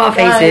rest. Look at our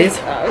faces.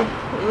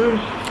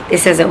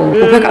 This says it all.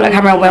 We'll pick up the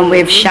camera when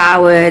we've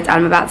showered and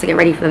I'm about to get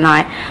ready for the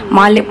night.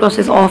 My lip gloss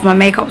is off, my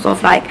makeup's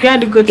off. Like, You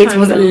had a good it time,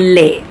 was though.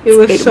 lit. It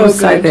was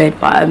so good.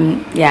 But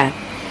yeah,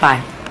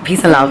 bye.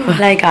 Peace and love.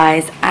 Hello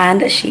guys,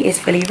 and she is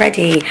fully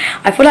ready.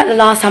 I feel like the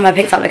last time I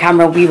picked up the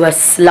camera we were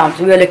slumped.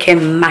 We were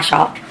looking mash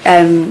up.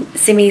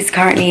 Simi's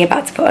currently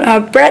about to put on her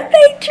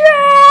birthday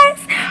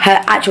dress.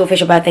 Her actual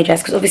official birthday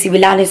dress, because obviously we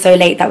landed so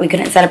late that we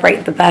couldn't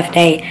celebrate the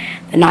birthday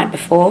the night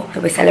before. So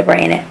we're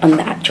celebrating it on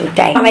the actual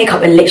day. My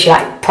makeup in literally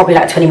like probably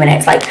like 20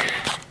 minutes. Like,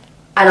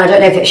 and I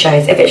don't know if it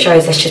shows. If it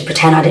shows, let's just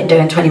pretend I didn't do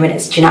it in 20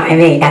 minutes. Do you know what I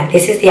mean? Yeah,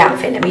 this is the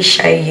outfit. Let me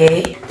show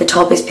you. The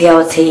top is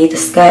PLT, the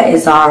skirt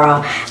is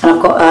Zara, and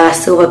I've got a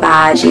silver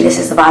badge. This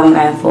is the vibe I'm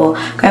going for.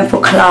 Going for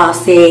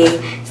classy.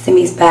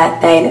 Simi's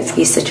birthday, and it's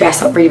used to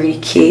dress up really, really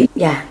cute.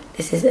 Yeah,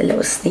 this is a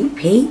little sneak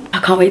peek. I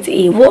can't wait to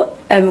eat. What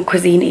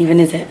cuisine even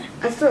is it?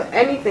 I saw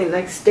anything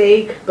like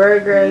steak,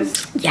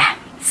 burgers. Yeah,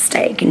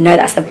 steak. No,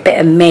 that's a bit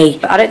of me.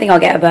 But I don't think I'll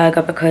get a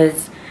burger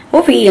because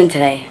what are we eating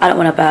today? I don't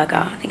want a burger.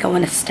 I think I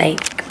want a steak.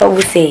 But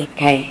we'll see.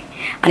 Okay,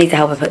 I need to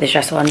help her put this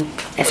dress on.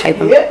 Let's hope.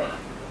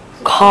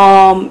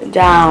 Calm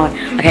down.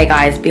 Okay,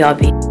 guys,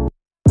 BRB.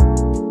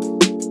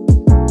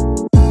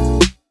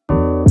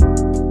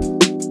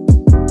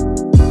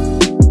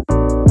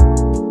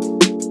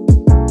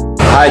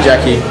 Hi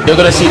Jackie, you're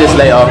gonna see this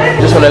later.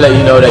 Just wanna let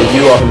you know that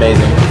you are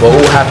amazing. We're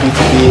all happy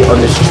to be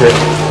on this trip,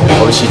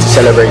 obviously to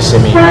celebrate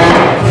Simi.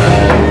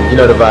 You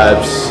know the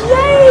vibes.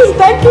 Yay!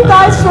 Thank you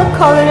guys for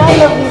coming. I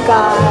love you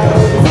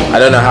guys.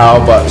 I don't know how,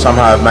 but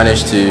somehow I've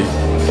managed to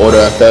order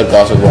a third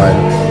glass of wine,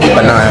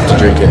 but now I have to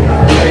drink it.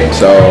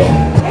 So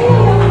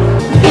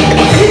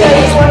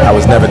I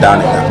was never down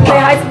in that. Say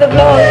hi to the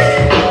vlog.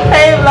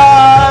 Hey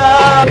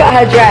vlog. Look at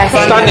her dress.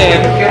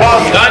 Stunning.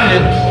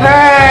 Stunning.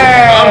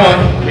 Come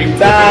on.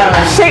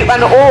 Shape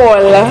and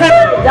all.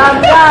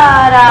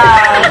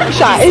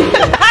 Shy.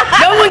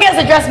 No one gets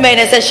a dress made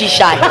and says she's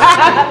shy.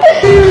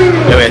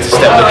 Yeah, we had to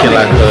step looking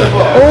like her.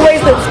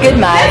 Always looks good,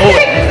 man.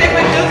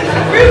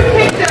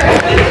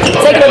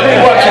 Take it a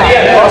group watch out.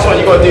 Last one,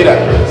 you gotta do that.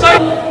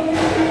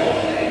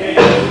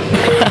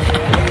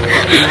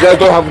 You guys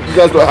don't have.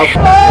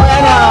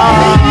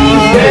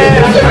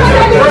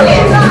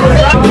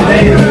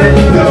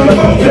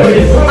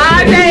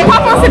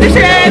 Paphos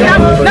edition.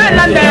 Not in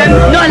London.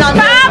 Not in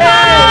London.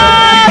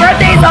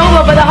 Birthday's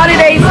over, but the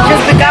holiday's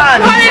just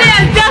begun. Holiday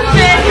has just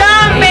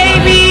begun,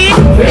 baby.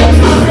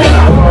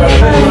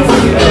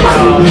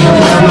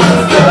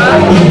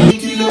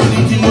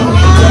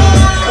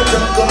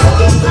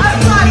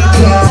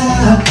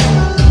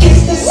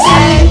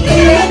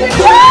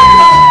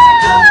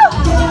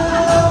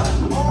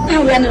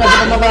 We ended up in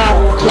another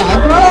club.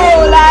 Bro,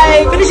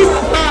 like. But it's just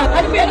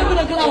how did we end up in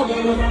a club?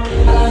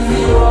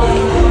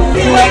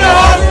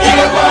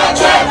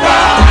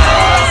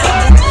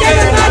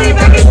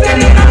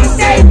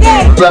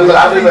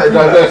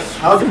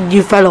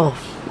 You fell off.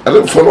 I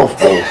didn't fall off,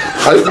 bro. I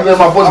didn't know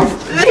my body.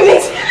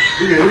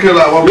 Look at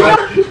like one back.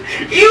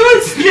 You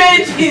were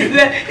strange.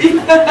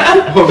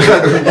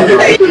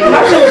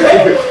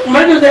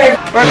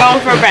 We're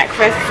going for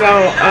breakfast, so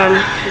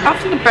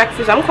after the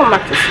breakfast, I'm going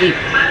back to sleep.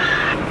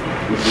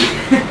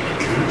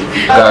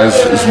 Guys,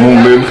 it's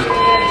morning.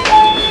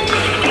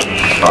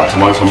 About to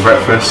make some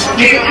breakfast.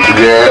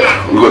 Yeah,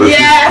 we got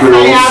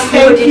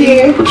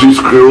the two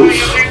squirrels.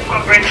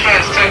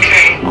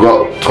 We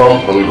got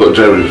Tom and we got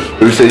Jerry.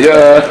 We say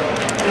yeah.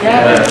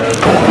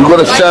 We got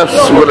the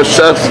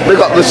chefs. Big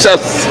up the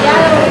chefs.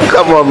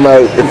 Come on,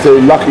 mate. It's a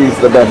Lucky's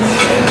the best.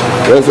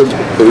 I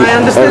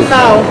understand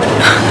now.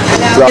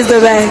 It's the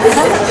best.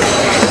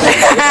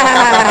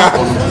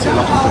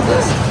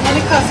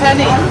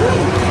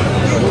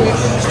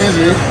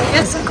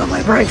 Yes, I got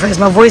my breakfast.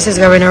 My voice is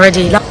going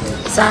already.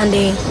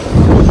 Sandy,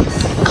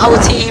 whole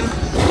team,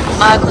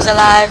 Michael's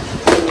alive.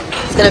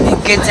 It's gonna be a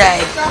good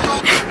day.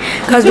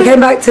 Guys, we came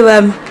back to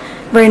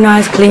very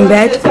nice clean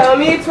bed.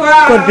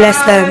 God bless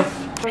them.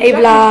 Hey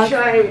vlog.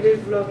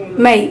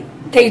 Mate,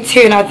 day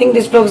 2 and I think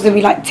this vlog's gonna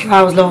be like 2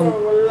 hours long.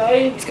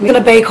 It's gonna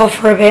bake off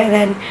for a bit and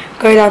then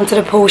go down to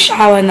the pool,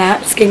 shower and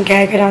that,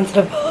 skincare, go down to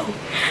the pool.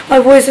 My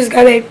voice is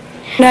going.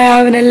 Now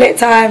having a lit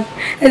time.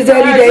 It's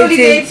only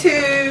day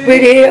 2. We're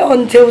here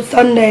until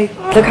Sunday.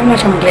 Look how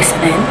much I'm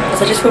glistening.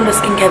 So I just filmed a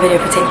skincare video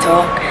for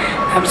TikTok.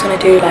 I'm just gonna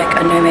do like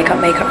a no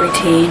makeup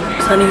routine.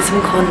 So I need some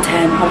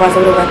content, otherwise I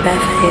would have went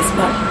barefaced,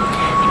 but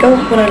you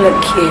don't want to look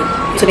cute.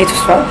 So I need to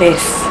start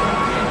this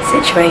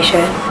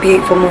situation.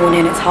 Beautiful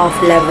morning, it's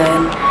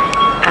 11:30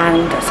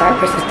 and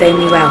Cyprus is doing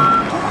me well.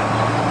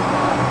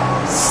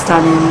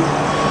 Stunning.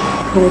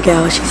 Poor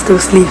girl, she's still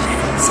sleeping.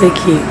 So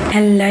cute.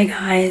 Hello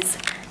guys.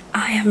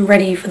 I am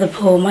ready for the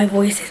pool. My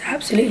voice is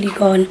absolutely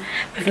gone.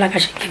 I feel like I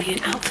should give you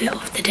an outfit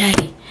of the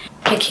day.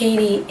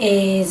 Bikini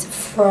is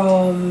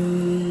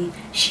from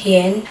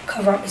Shein.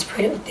 Cover up this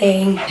pretty little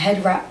thing.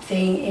 Head wrap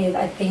thing is,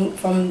 I think,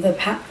 from the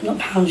not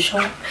pound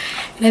shop.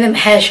 You know them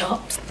hair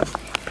shops.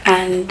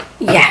 And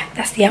yeah,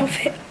 that's the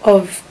outfit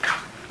of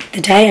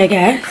the day, I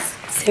guess.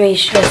 So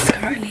it's just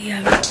currently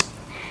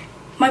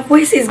my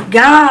voice is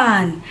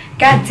gone.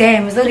 God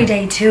damn, it's only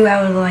day 2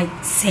 out of like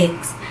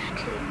 6.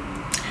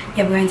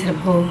 Yeah, we're going to the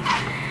pool.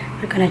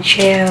 We're gonna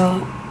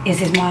chill. Is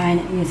this mine?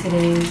 Yes, it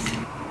is.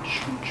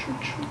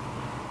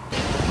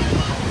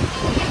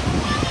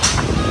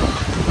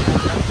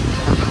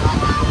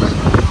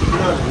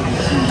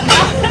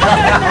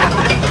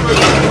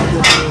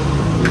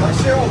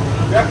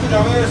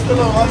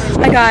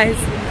 Hi guys,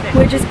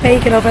 we're just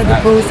baking off at the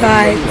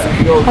poolside.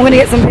 I'm gonna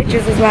get some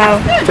pictures as well.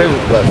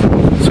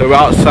 So we're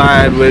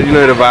outside, you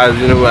know the vibes,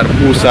 you know we're at the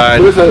poolside.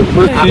 Where's the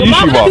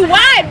YouTuber?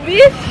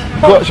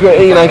 She got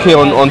 89k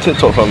on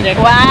TikTok from.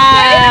 Wow.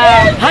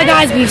 Hi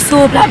guys, we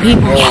saw black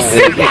people. Yes.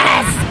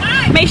 Yes.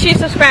 Make sure you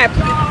subscribe.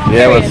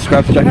 Yeah, well,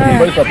 subscribe to Jackie.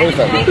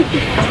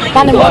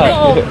 I'm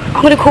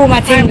gonna call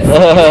my team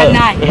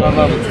tonight.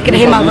 Gonna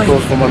hear my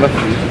voice.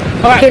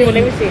 Alright, cool,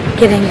 let me see.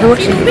 Kidding, you're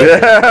watching.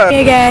 Yeah.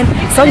 Again,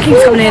 sun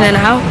keeps coming in and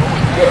out.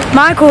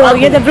 Michael,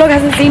 yeah, the vlog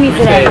hasn't seen me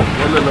today.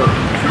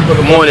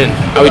 Good morning.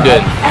 How we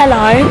doing?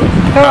 Hello.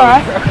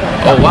 Alright.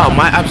 Oh wow,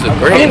 my abs are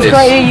great. It looks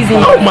crazy.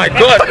 Oh my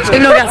god.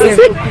 It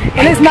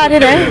looks mad,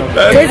 isn't it?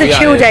 Today's a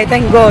chill day,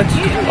 thank God.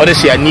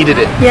 Honestly, I needed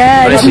it.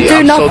 Yeah, honestly,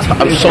 I'm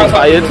so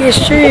tired.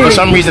 It's true. For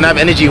some reason, I have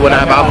energy when I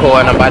have alcohol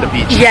and I'm by the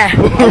beach. Yeah.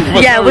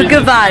 Yeah, with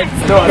good vibes.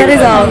 That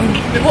is all.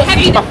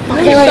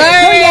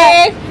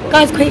 Sorry.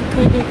 Guys, quick.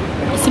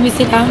 Simi,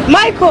 sit down.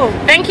 Michael.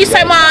 Thank you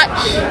so much.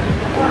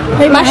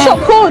 My shot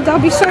pulled.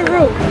 That'll be so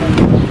rude.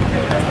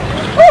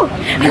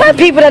 I like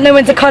people that know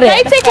when to cut it.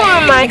 Hey, take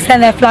one, Mike.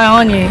 Extend their fly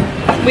on you.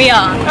 We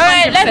are.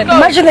 Alright, let's go.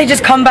 Imagine they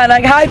just come back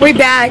like, hi, we're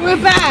back. We're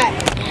back.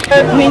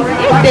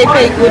 They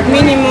take with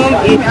minimum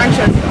 8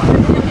 actions.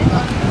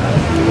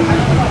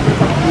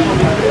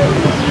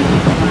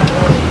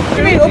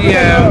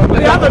 Yeah,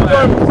 we have a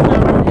door.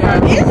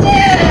 Is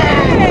it?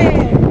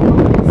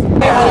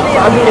 I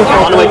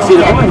want to wait to see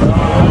the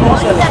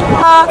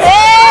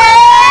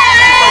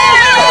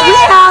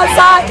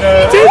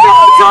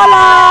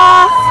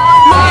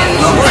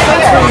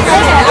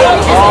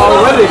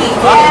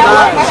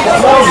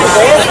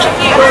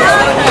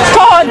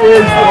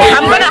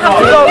I'm gonna have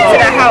to go to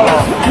the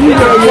house.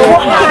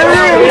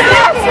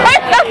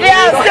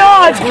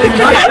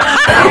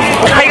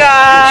 Hi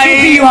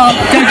guys. You are.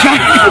 Don't try.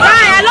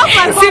 Hi, I love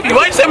my Simply,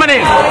 why did you say my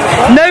name?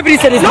 Nobody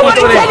said it's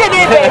Nobody said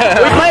anything.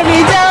 My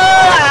video.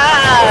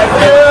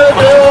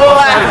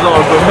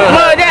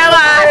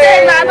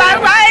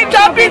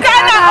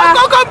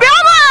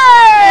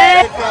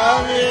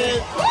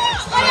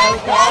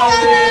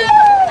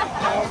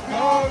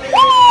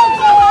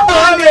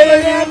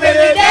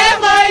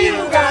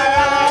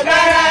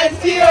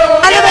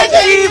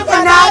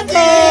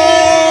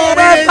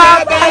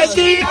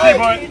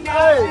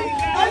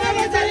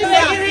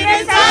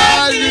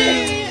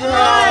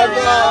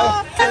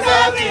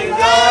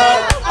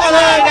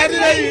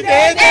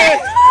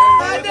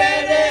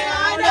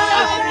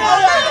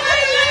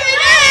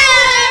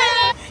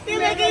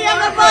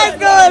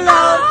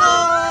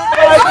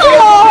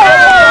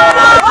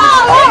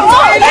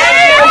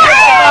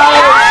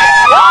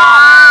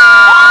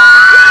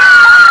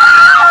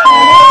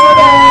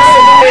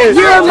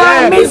 You're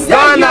my Miss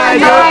Ghana.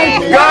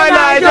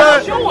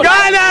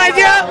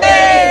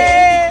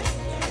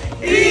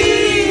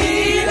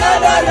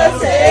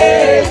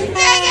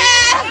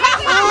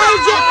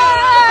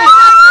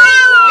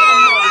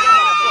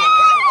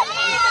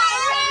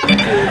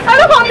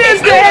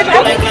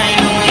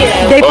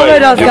 They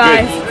followed us,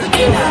 guys.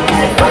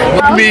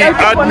 Add me on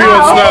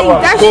Snap.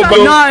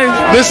 No.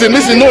 Listen,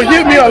 no,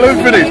 hear me out, let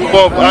me finish.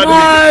 Bob,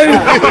 add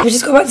me. We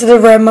just got back to the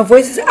room. My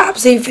voice is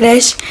absolutely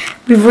finished.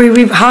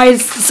 We've hired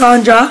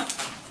Sandra.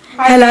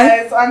 Hello.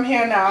 Hi guys, I'm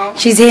here now.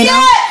 She's here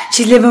now.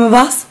 She's living with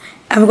us.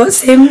 And we've got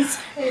Sims.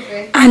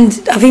 And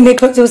I think they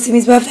clocked it was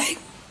Simi's birthday.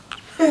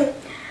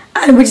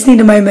 And we just need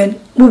a moment.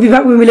 We'll be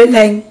back when we look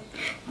late.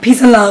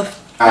 Peace and love.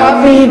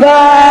 Happy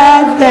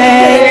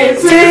birthday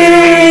to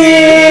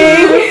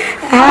you.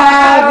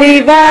 Happy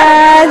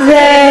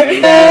birthday,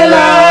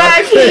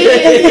 Lucky.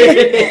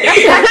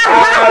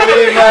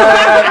 Happy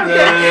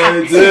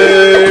birthday to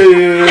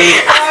you.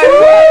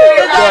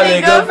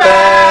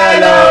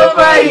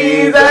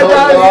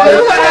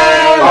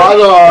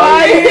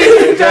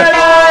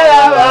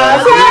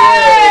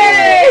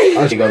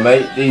 There you go,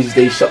 mate.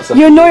 These shots are.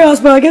 You annoy us,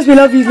 but I guess we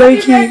love you,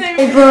 Loki.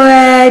 Hey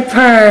boy,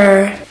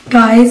 purr.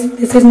 Guys,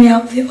 this is my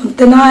outfit on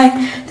tonight.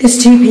 This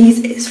two-piece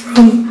is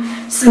from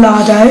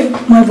Salado.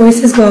 My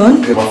voice is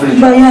gone.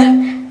 But yeah,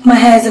 my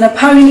hair's in a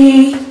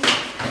pony.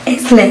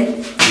 It's lit.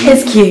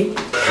 It's cute.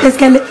 Let's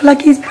get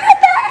Lucky's birthday.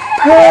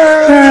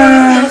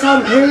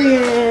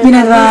 You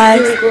know the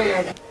vibes.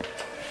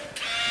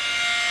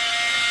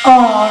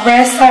 Oh,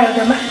 rest out.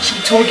 I'm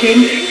actually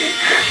talking.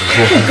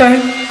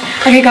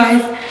 Okay,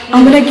 guys.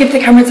 I'm gonna give the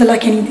camera to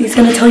Lucky and he's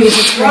gonna tell you his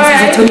experience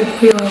as a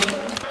 24-year-old.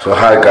 So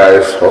hi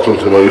guys, welcome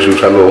to my YouTube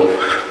channel.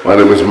 My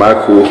name is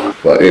Michael,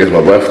 but it is my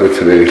birthday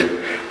today.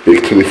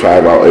 Big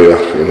 25 out here,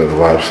 you know the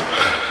vibes.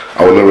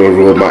 I will never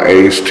reveal my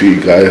age to you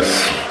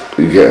guys.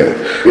 You get it?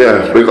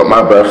 Yeah, big up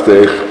my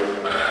birthday.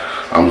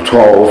 I'm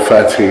 12,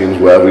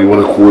 13, whatever you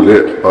want to call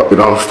it. But we're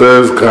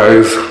downstairs,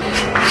 guys.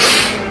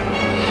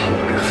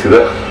 See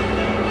that?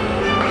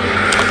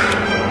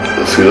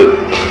 See that?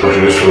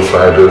 Traditional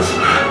sliders,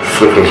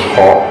 flipping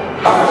hot.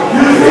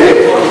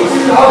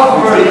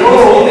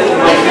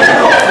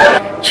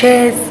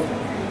 Cheers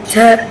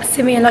to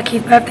Simi and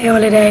Lucky's birthday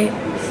holiday.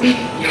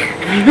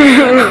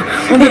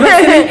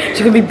 She's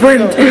gonna be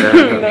brimmed.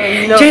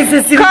 Cheers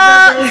to Simi's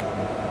birthday.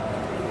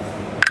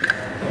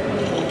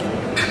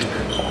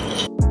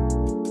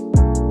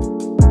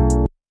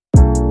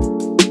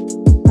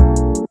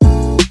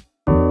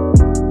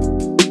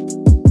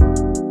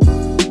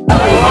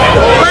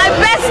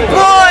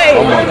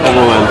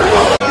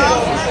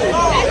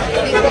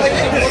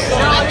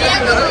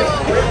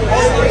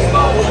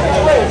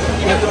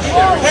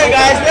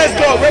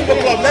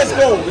 Let's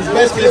go. It's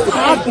best place to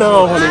pop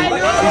now, honey.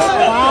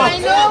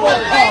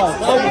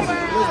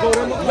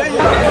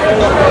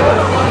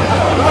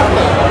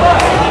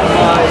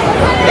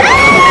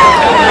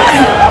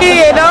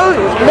 Yeah, don't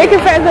make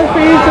it fast for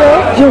you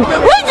too.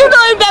 Where'd you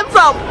know them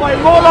from? My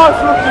Lola's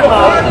looking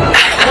hard.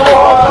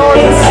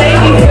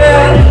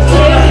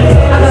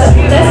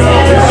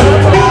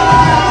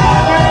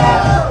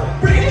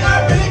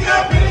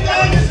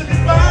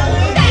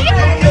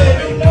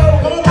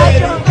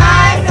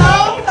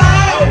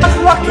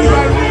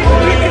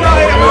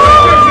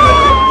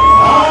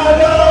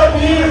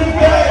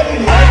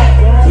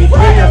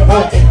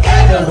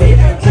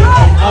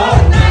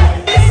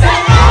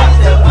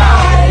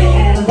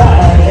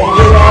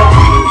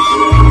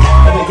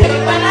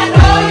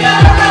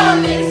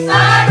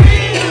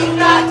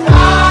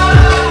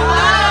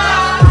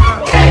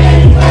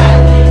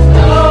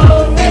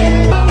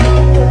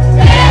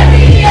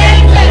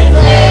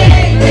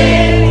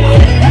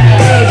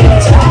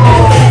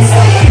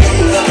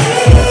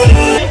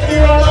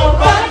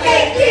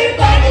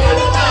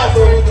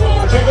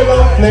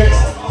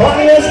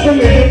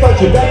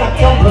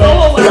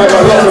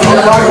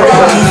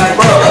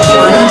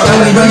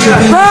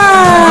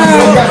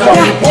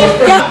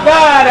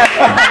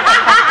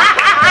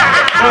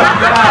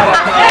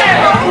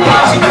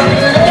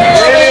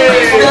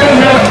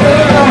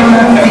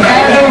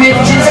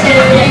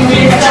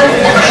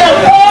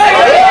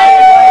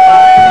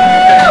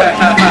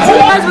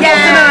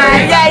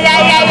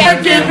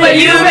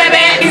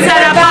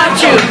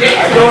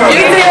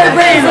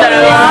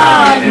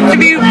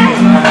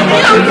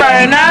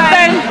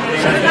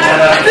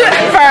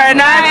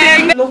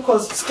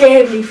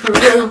 Scared me for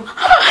real.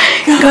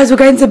 Guys, we're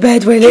going to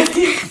bed. Wait,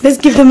 let's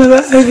give them an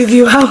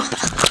overview. How?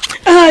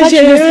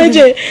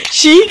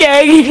 She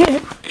going.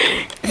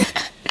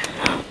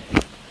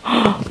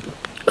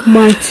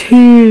 My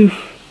tooth.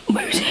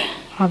 Where is it?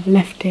 I've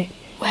left it.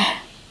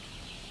 Where?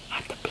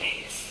 At the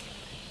place.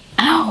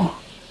 Ow.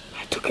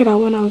 I took it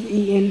out when I was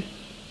eating.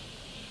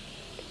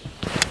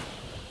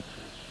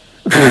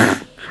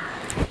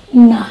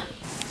 Nah.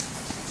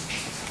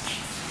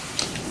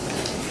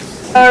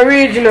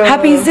 Original.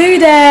 Happy Zoo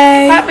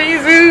Day. Happy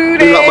Zoo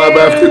Day. It's not my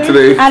birthday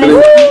today.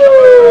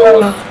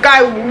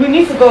 Guys, we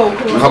need to go.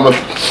 Come on.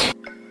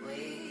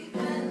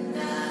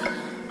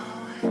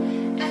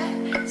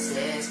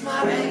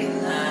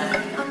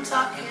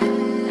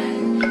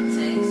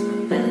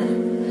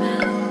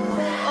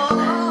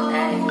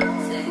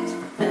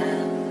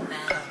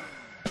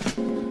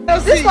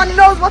 This one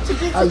knows what to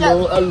do to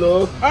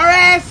Hello.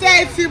 Alright,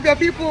 say it to the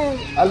people.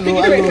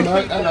 Hello.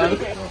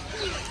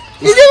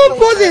 He's even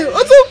pausing.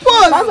 What's up,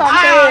 pause?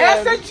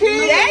 That's a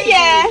cheese.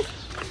 Yeah.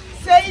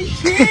 Say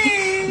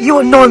cheese. You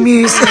are not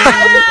amused.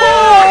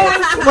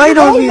 Why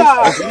not amused?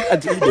 I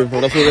did them, bro.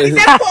 That's what it is.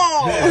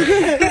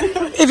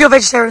 If you're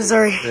vegetarian,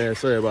 sorry. Yeah,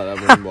 sorry about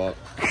that, man. But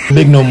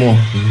Big no more.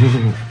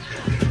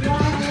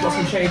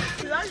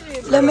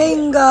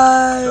 Flamingo.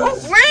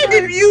 Where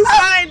did you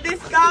find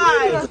this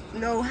guy?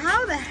 No,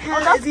 how the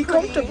hell is he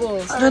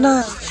comfortable? I don't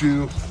know.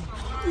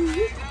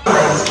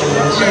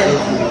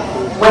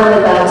 When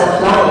the birds are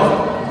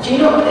flying, do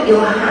not put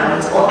your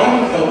hands or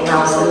anything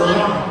else in the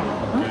air.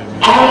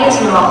 Areas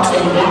marked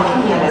in black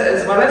and yellow.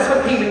 As well as for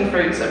peeling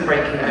fruits and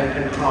breaking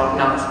open hard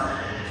nuts.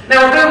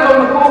 Now, a bird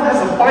on the ball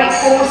has a bite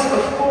force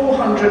of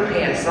 400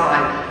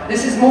 psi.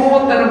 This is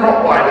more than a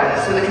Rottweiler,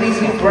 so they can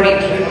easily break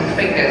human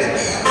fingers.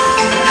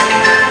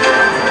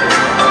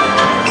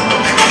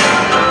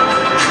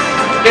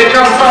 Good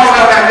job,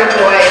 Solomon, good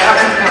boy.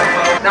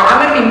 Now, I'm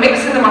going to be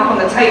mixing them up on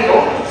the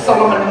table.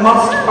 Solomon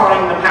must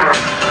find the parrot.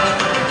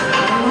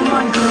 Oh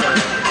my God.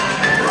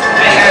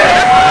 There you go.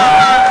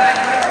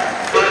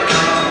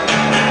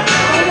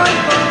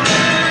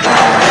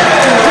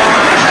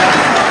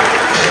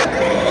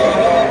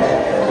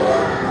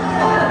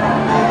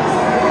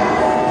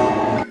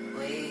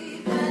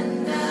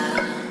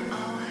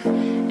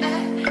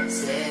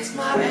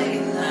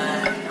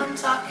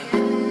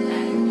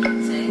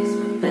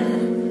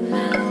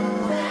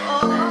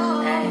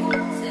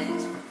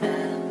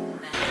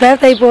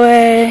 Birthday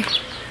boy.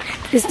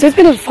 It's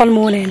been a fun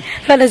morning. I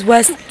feel like there's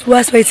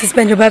worse way to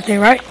spend your birthday,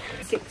 right?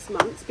 6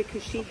 months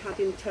because she had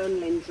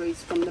internal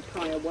injuries from the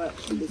prior work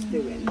she was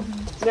doing.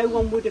 No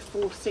one would have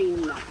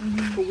foreseen that.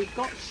 But we've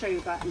got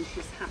Shoba and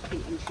she's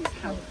happy and she's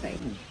healthy.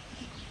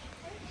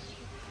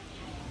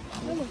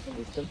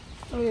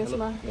 Oh yes,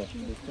 ma.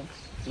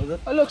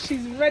 Oh look,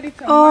 she's ready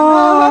to.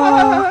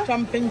 Oh,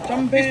 jumping.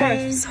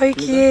 so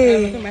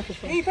cute.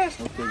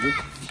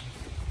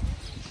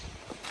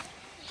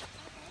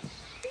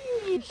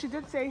 She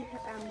did say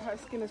her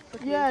skin is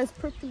prickly. Yeah, it's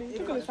prickly.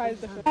 Look at the size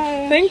difference.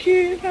 Thank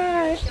you.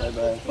 Bye.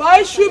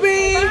 Bye,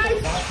 Shubi.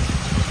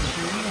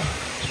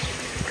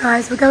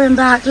 Guys, we're going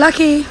back.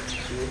 Lucky,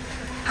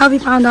 how have you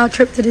found our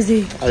trip to the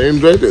zoo? I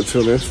enjoyed it,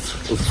 to be honest.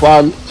 It was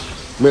fun.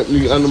 Met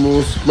new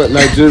animals, met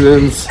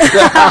Nigerians.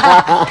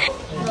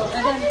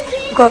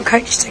 We've got a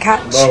coach to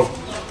catch. No.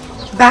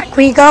 Back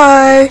we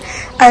go.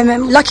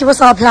 Lucky,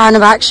 what's our plan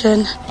of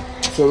action?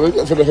 So we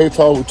get to the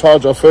hotel, we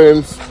charge our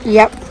phones.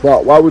 Yep.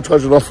 But while we're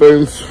charging our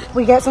phones,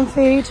 we get some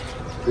food.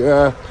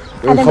 Yeah.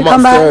 And then come we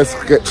come upstairs,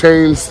 back, get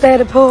changed. Stay at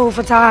the pool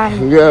for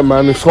time. Yeah,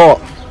 man, it's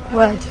hot.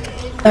 Word.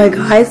 So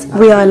guys,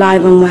 we are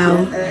alive and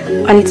well.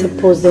 I need to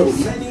pause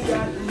this. I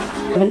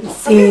haven't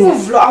seen.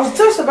 I was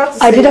just about to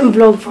say. I didn't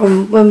vlog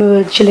from when we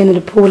were chilling in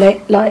the pool,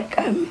 when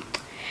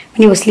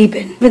you were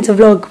sleeping. Went to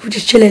vlog, we're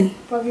just chilling.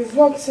 But you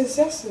vlogged since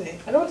yesterday.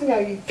 I don't think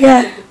I.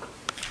 Yeah.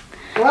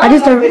 I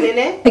just don't.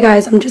 Hey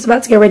guys, I'm just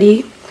about to get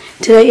ready.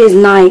 Today is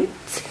night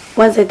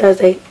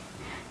Tuesday,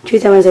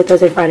 Wednesday,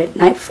 Thursday, Friday,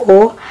 night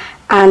 4,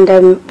 and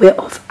we're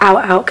off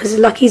out because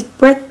it's Lucky's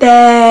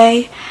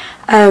birthday.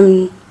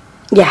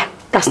 Yeah,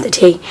 that's the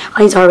tea.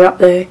 I need to hurry up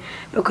though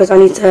because I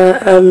need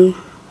to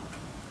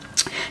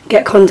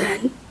get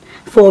content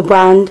for a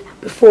brand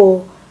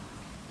before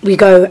we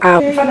go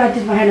out. In fact, I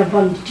did my hair in a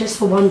bun just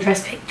for one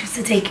dress pic, just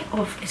to take it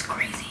off. It's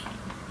crazy.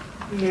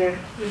 Yeah,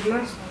 it's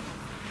nice.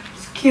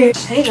 It's cute.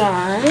 Hey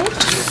guys.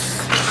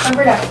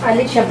 Remember that I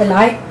literally have the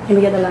light. Let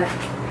me get the light.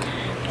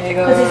 Hey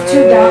guys. Because it's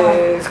too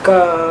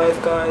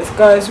dark.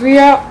 Guys, we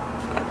are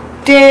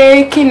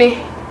taking it.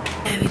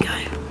 There we go.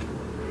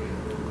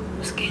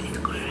 Skin is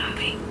good,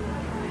 loving.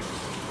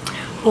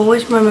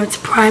 Always remember to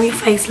prime your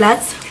face,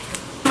 lads.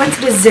 Went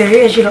to the zoo,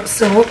 as you lot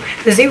saw.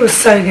 The zoo was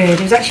so good. It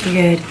was actually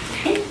good.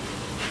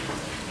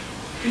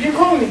 Did you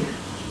call me?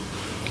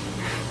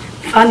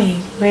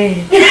 Funny,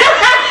 weird.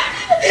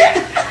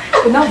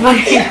 But not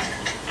funny.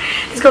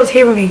 This girl's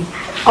hearing me.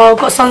 Oh, I've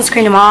got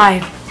sunscreen in my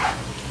eye.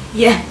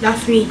 Yeah,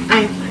 that's me.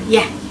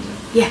 Yeah.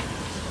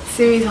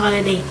 Simi's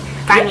holiday.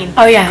 Banging.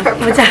 Oh yeah.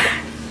 What's that?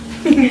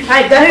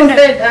 I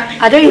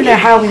don't even know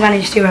how we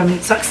managed to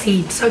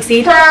succeed.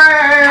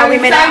 How we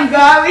made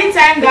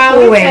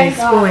it.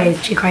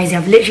 Always too crazy.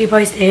 I've literally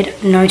posted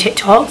no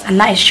TikToks, and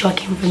that is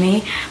shocking for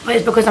me. But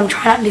it's because I'm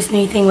trying out this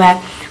new thing where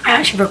I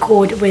actually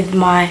record with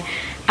my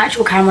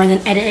actual camera and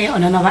then edit it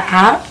on another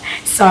app.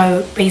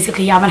 So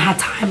basically I haven't had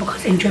time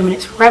because in German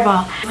it's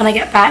forever. When I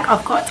get back,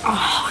 I've got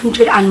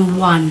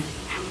 101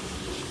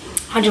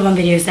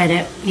 videos to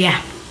edit.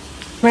 Yeah.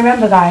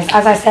 Remember guys,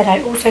 as I said,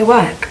 I also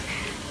work.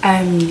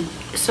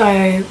 So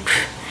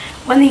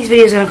when these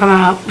videos are gonna come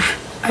out,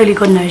 only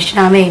God knows, you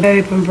know what I mean?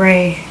 Hope and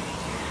pray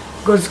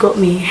God's got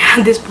me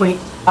at this point.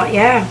 But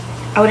yeah,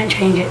 I wouldn't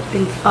change it. It's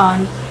been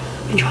fun.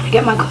 I've been trying to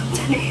get my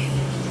content in.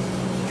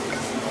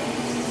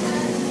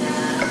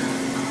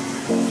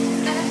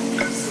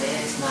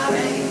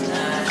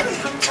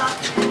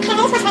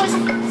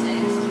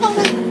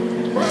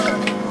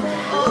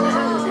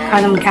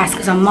 I'm gassed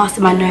because I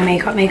mastered my no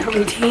makeup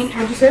routine.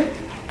 What'd you say?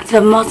 So I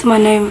mastered my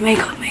no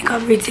makeup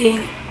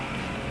routine.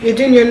 You're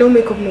doing your no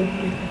makeup no?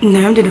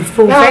 No, I'm doing a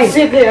full face.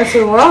 I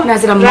said what? No, I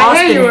said I'm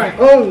mastering it.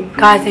 Oh.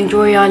 Guys,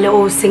 enjoy our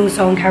little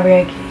sing-song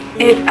karaoke.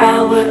 If I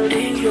were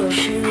in your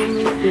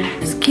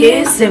shoes,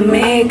 kiss and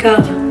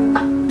makeup.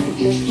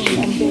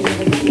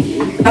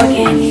 How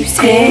can you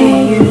say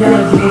you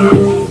love me?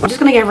 I'm just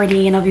gonna get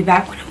ready and I'll be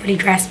back when I'm fully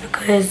dressed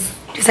because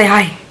just say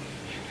hi.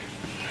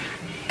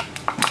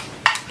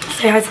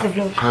 Say hi to the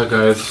vlog. Hi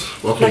guys,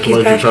 welcome Like to my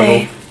YouTube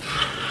channel.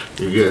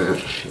 You get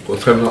it.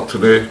 What's coming up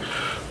today?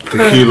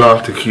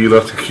 Tequila.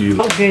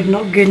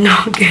 Not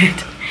good.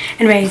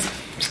 Anyways,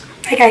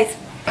 bye guys.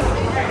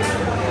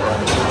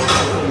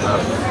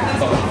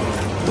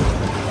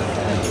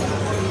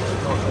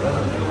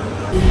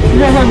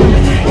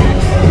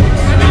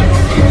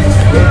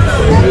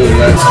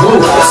 Let's go.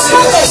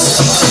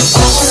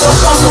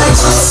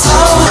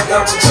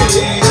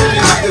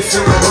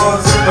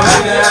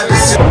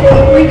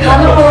 We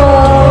colourful.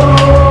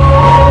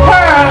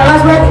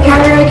 Let's work the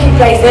karaoke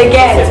place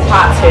again. It's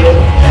part 2.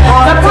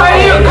 The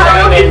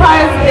karaoke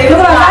place is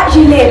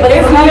actually lit, but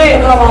it's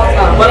lit.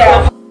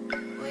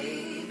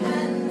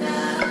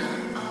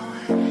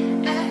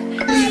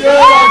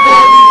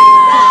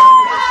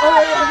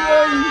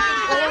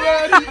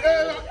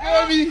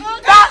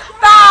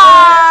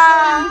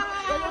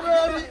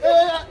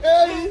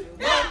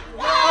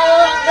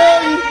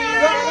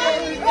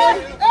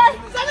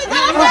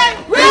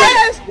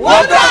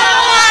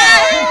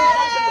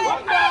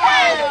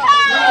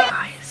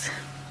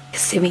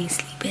 Simi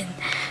sleeping,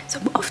 so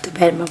I'm off to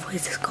bed. My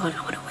voice is gone.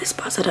 I want to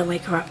whisper so I don't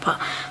wake her up, but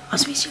I'll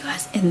speak to you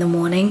guys in the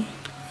morning.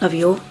 Love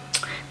you all.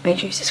 Make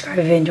sure you subscribe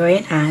if you enjoy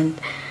it, and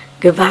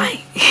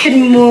goodbye.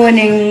 Good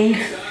morning,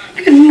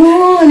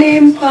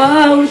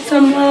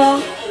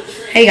 Baltimore.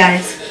 Hey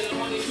guys.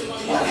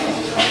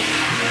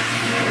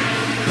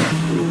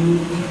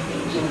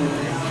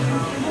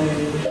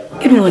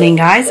 Good morning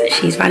guys,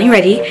 she's finally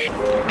ready.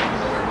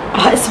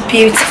 Oh, it's a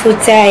beautiful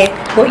day.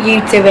 What are you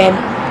doing?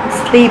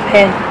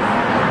 Sleeping.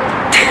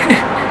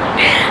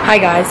 Hi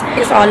guys,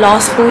 it's our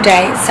last full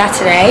day. It's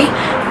Saturday.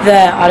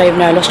 I don't even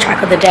know, I lost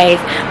track of the days.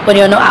 When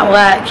you're not at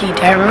work, you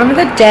don't remember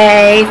the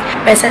days.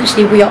 But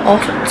essentially, we are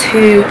off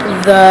to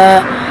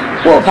the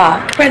water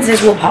park,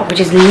 Princess Water Park, which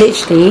is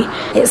literally,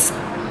 it's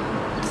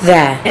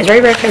there. It's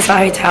very, very close to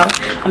our hotel.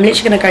 I'm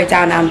literally gonna go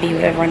down and be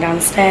with everyone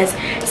downstairs.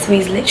 So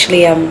he's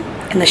literally in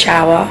the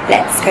shower.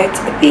 Let's go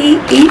to the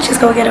beach. Let's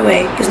go get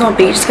away. It's not a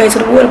beach. Let's go to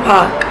the water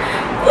park.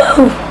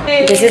 Whoa!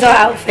 This is our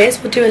outfits.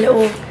 We'll do a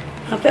little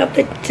outfit of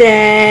the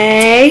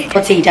day.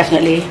 BLT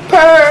definitely.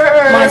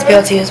 Mine's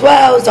BLT as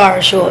well.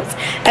 Zara shorts.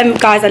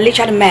 Guys, I literally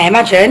had a mare.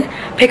 Imagine,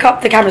 pick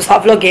up the camera,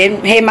 start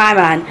vlogging. Hey, my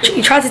man.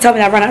 You tried to tell me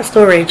that I ran out of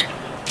storage.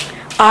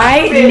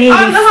 I nearly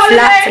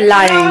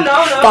flat-lying,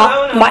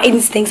 but my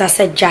instincts, I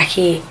said,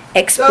 Jackie,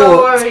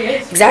 export.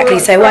 Exactly.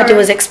 So what I did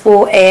was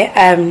export it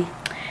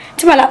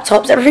to my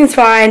laptops. Everything's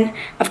fine.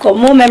 I've got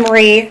more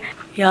memory.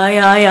 Yeah.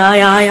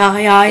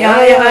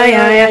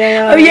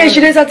 Oh yeah, she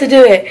knows how to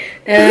do it.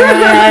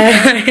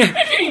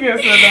 You're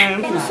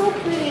so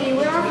pretty.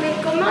 We have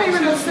makeup, not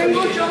even a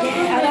single job.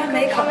 Yeah, I got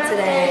makeup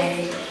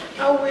today.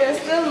 Oh, we're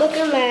still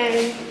looking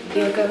like.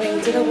 We're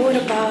going to the water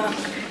park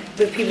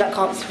with people that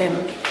can't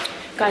swim.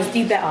 Guys,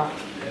 do better.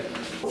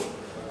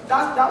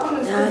 That one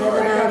is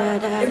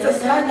it's a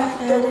slide that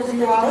goes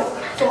around.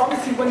 So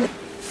obviously when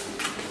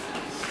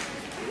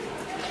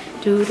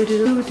Sorry,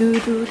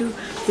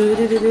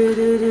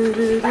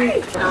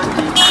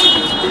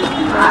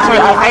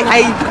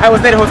 I was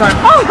there the whole time.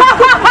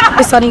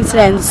 It's sunny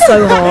today and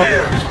so hot.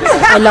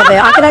 I love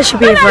it. I could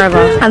actually be here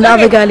forever. And the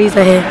other girlies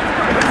are here.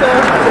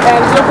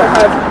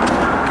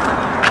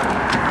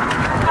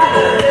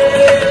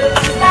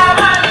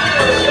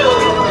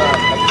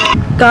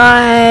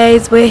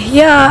 Guys, we're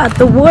here at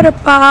the water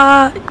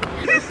park.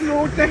 It's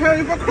Lord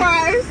Jehovah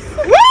Christ.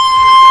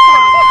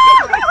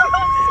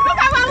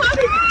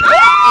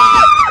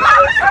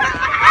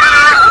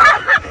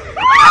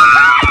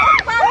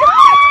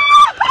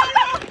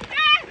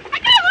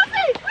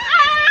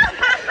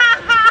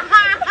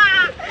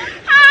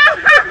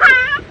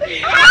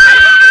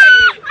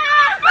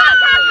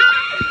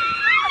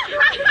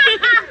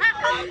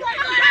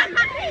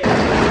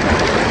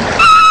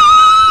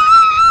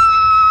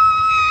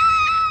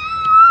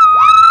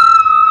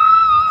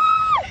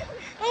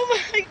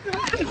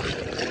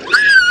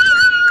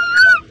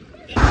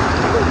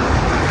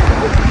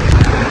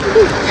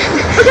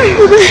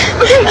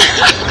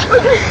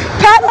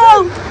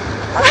 Paphos!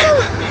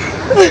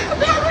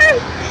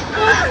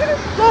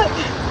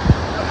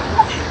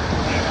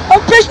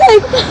 I'm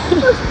pushing!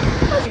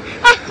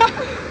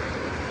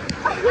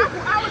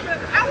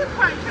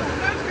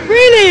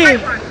 Really?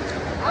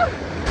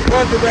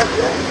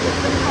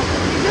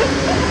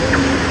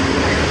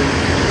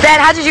 Ben,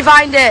 how did you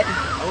find it?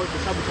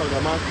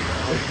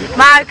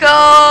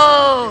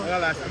 Michael!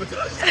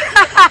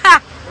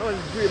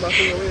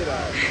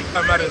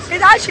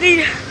 It's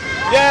actually...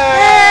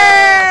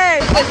 Yay!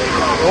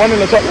 The one in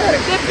the top right.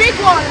 The big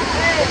one!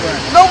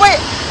 No, wait.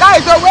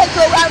 Guys, don't wait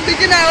till I'm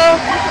beginner.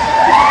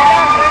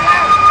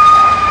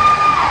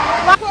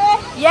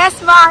 Yes,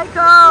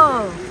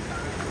 Michael!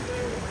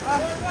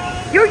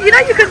 You know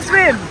you can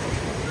swim.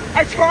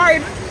 I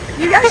tried.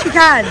 You actually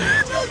can.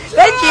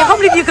 Thank you. I can't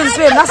believe you can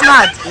swim. That's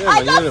mad. Yeah, man,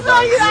 you know the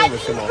vibes. You know the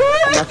shimmer. I'm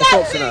like a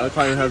fox tonight. I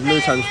can't have no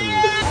chance for me.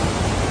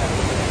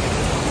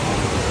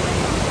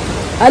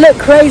 I look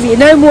crazy.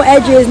 No more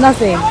edges,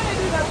 nothing.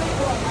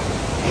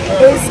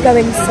 It's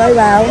going so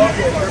well.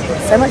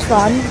 So much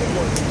fun.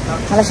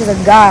 My lashes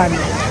are gone.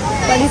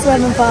 But at least we're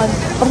having fun.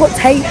 I've got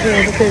tape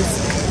here because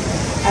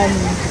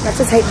you have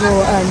to tape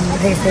your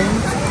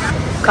things.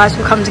 Guys,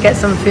 we've come to get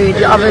some food.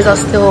 The others are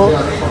still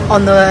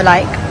on the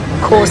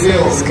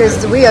courses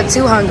because we are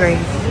too hungry.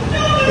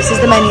 This is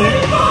the menu.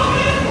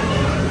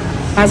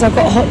 Guys, I've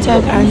got a hot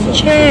dog and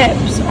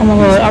chips. Oh my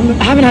god, I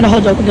haven't had a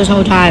hot dog this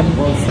whole time.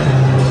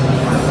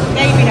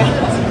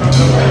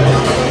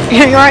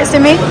 You alright,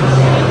 Simi?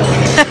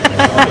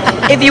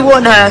 If you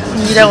want her,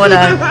 you don't want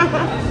her.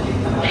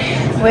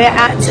 We're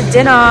at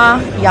dinner,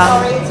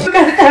 young.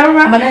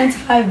 My 9 to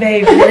 5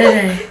 babe.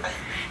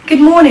 Good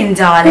morning,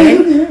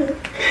 darling.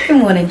 Good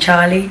morning,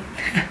 Charlie.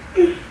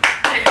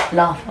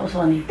 Laugh, that was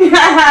funny.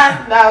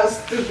 That was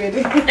stupid.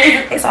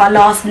 It's our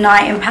last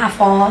night in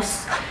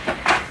Paphos.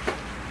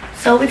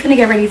 So we're gonna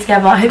get ready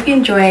together. I hope you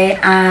enjoy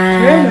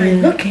and... Where am I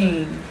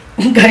looking?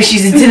 Guys,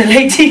 she's a dinner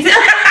lady.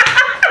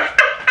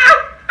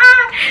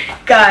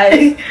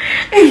 Guys.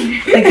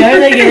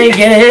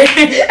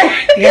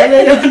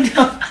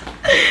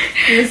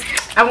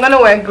 I'm gonna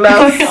wear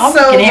gloves.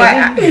 So where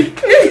am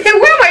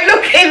I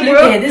looking, bro?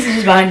 Look here, this is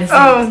just behind the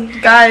scenes.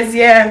 Oh, guys,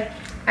 yeah.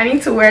 I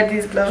need to wear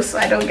these gloves so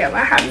I don't get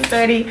my hands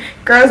dirty.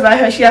 Girls like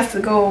her, she has to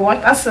go.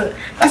 What? That's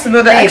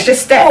another extra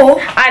step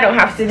I don't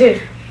have to do.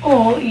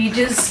 Or you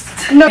just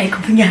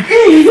makeup again.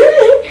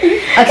 Okay.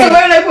 So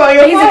where do I put on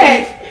your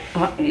forehead?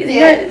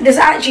 Yeah, this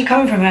actually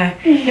come from her.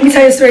 Let me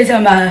tell you a story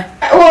about her.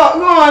 What?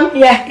 Go on.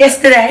 Yeah,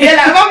 yesterday. Yeah,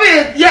 like,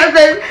 mommy, yeah,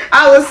 babe,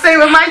 I was saying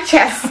with my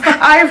chest.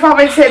 I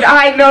vomited.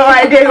 I know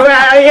I did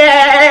well.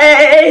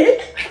 Yay!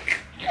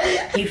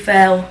 You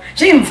fell.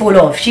 She didn't even fall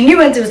off. She knew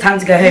when it was time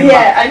to go home.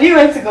 Yeah, I knew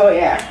when to go.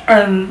 Yeah.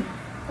 Can't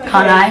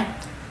lie.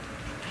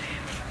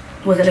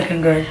 Was it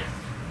looking good?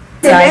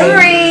 The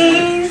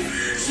memories,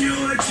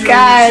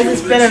 guys.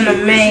 It's been an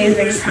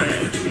amazing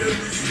time.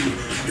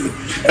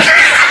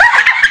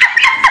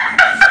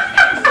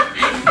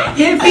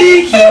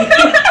 Yippee!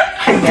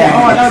 Yeah.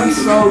 Oh, that would be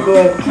so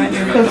good.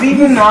 Because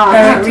even now, I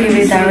have to be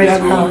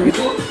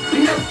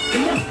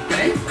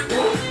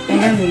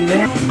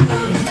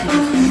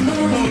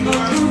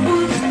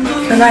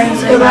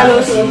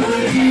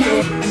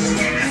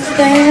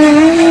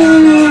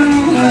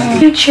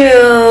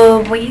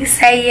YouTube, what are you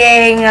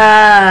saying?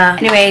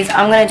 Anyways,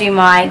 I'm gonna do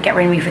my get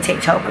ready with me for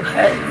TikTok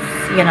because,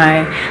 you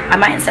know, I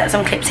might insert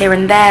some clips here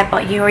and there,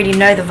 but you already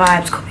know the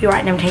vibes.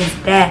 Copyright and everything's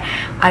there.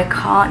 I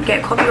can't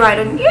get copyright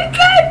on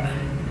YouTube.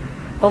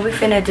 What we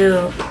finna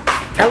do?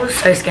 That was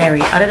so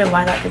scary. I don't know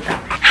why that did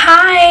that.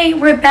 Hi,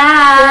 we're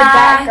back. We're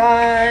back,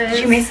 guys.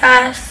 Did you miss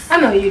us? I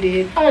know you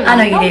did. I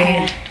know you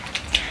did.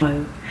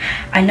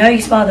 I know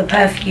you smell the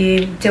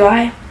perfume. Do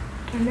I?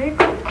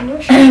 Makeup on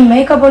your shirt.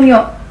 Makeup on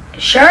your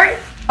shirt?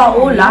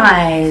 Oh, all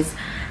lies.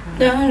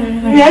 But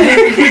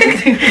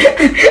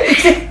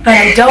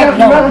I don't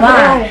know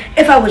why.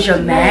 If I was your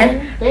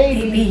man,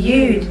 baby,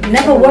 you'd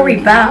never worry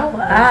about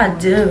what I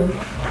do.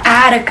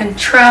 Out of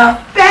control,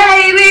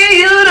 baby,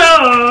 you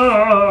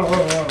know.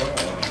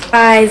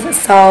 Guys,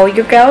 so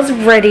your girl's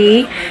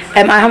ready.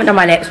 I haven't done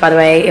my lips, by the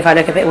way, if I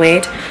look a bit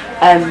weird.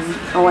 I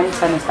want to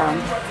turn this down.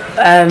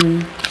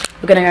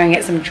 We're gonna go and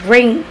get some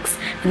drinks,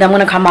 and then I'm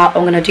gonna come up,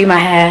 I'm gonna do my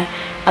hair,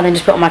 and then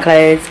just put on my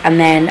clothes, and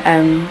then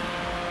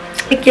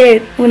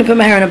cute. I'm gonna put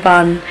my hair in a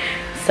bun.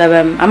 So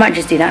I might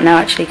just do that now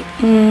actually.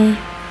 Can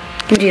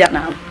we do that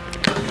now?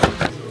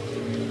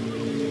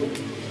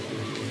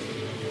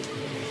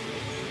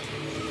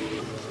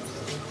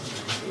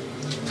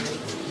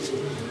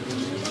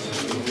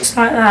 just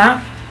like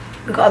that,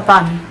 we got a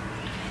bun.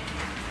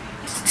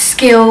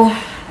 Skill,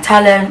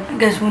 talent, I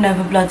guess we'll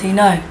never bloody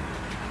know.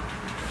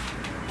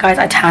 Guys,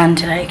 I tanned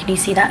today. Can you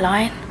see that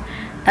line?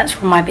 That's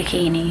from my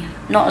bikini.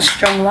 Not a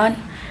strong one.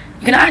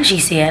 You can actually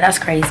see it. That's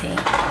crazy.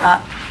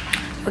 But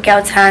we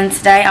got tanned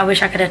today. I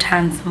wish I could have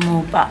tanned some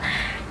more, but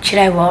do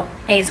you know what?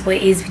 It is what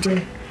it is. Just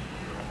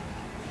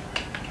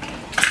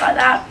like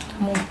that.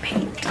 More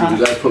pink.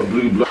 You guys put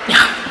blue blood.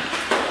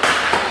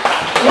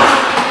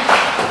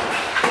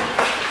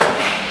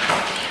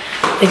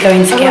 We're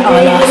going to get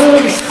our last.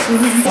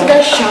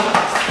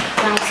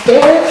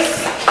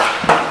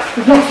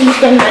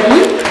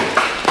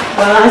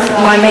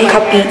 My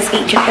makeup beats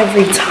each and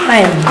every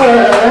time.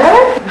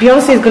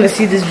 Beyonce is gonna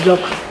see this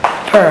vlog.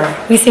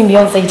 We've seen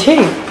Beyonce too. In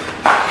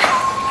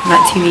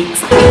like 2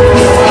 weeks.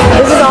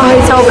 This is our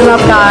hotel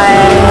club,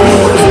 guys.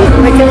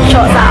 We're taking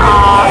shots at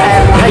our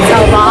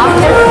hotel bar.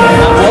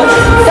 It's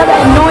so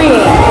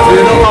annoying.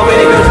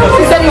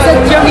 He said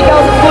Johnny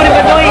girls have called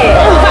him annoying.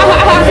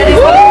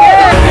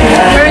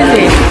 Where is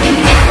he?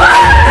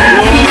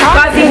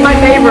 Guys, he's my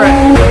favourite.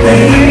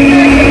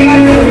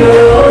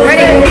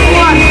 Ready?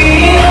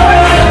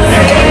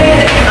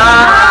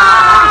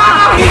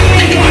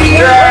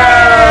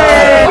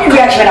 We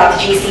actually went out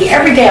to GC.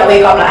 Every day I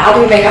wake up like, how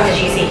do we make up to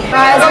GC?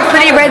 Guys, I'm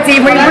pretty ready.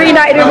 We're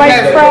reunited with my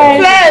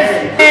friends.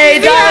 Hey,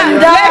 done.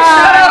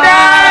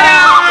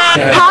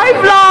 Hi,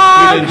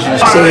 vlog.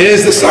 So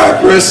here's the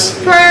Cyprus.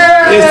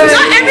 Here's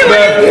the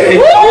birthday.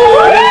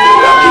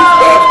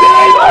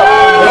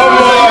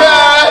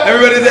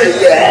 Everybody say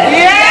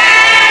Yeah!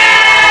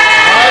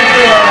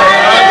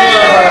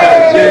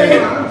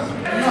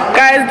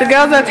 Guys, the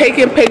girls are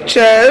taking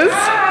pictures.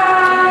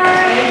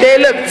 They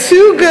look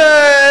too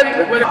good.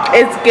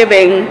 It's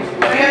giving.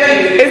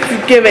 It's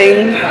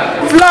giving.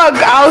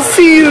 Vlog, I'll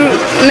see you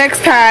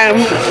next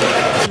time.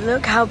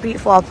 Look how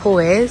beautiful our pool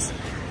is.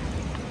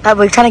 Like,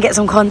 we're trying to get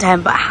some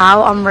content, but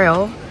how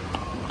unreal.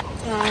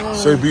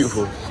 so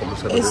beautiful.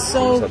 It's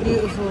so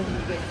beautiful.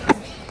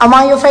 Am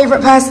I your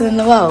favourite person in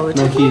the world?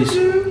 No keys.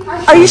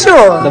 Are you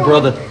sure? The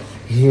brother.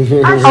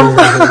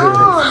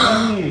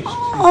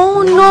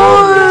 Oh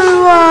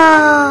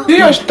no! Do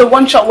the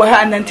one shot with her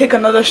and then take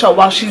another shot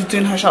while she's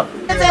doing her shot.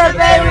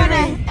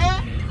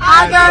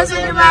 Hot girls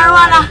in the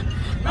marijuana,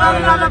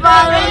 rolling on the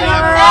bottom of a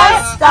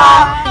rasta.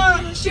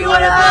 She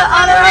wanna put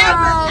on her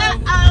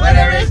when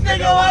a rich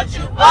nigga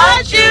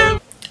want you.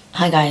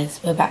 Hi guys,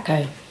 we're back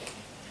home.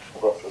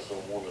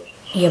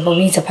 Yeah, but we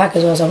need to pack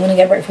as well, so I'm gonna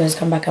get breakfast,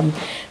 come back and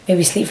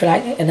maybe sleep for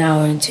like an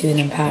hour and two and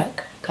then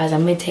pack. Guys,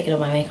 I'm taking off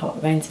my makeup,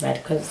 I'm going to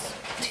bed because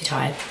I'm too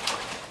tired.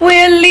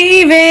 We're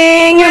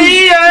leaving!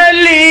 We are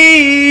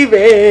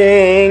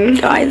leaving!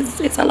 Guys,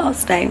 it's our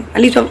last day. I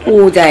leave up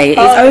all day.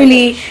 It's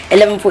only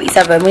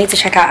 11:47. We need to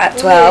check out at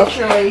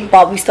 12.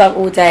 But we still have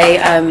all day,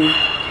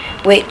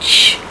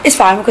 which is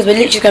fine because we're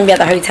literally going to be at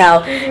the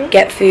hotel,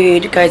 get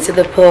food, go to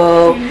the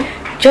pool,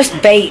 just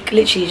bake,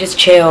 literally just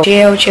chill.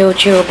 Chill, chill,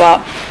 chill.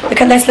 But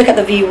let's look at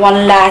the view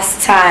one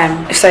last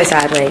time. It's so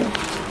sad, wait.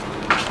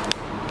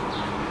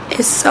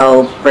 It's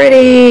so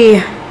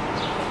pretty.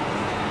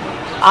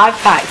 I've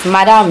packed.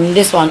 Madame,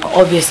 this one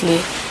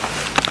obviously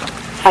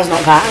has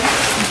not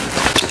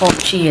packed. Well,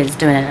 she is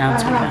doing it now,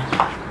 to be fair.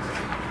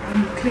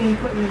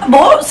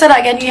 What? Say that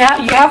again. You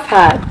have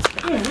packed.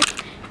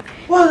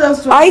 What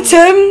else?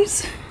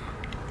 Items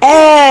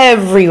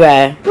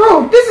everywhere.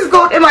 Bro, this is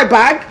going in my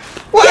bag.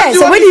 Yeah.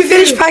 So when you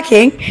finish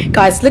packing,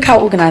 guys, look how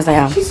organised I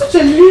am. She's such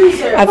a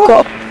loser.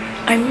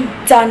 I'm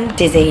done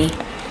dizzy.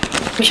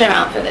 Let me show you my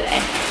outfit of the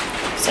day.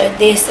 So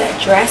this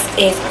dress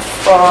is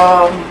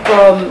from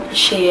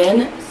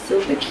Shein,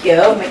 super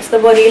cute, makes the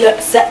body look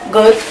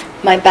good.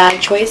 My bag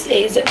choice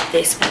is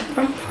this one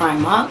from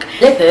Primark.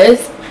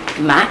 Slippers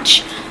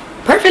match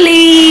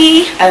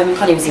perfectly.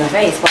 Can't even see my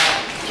face, but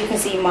you can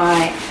see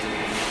my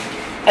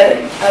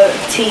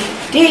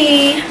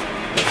OOTD.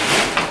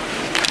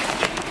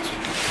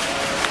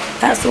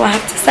 That's all I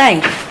have to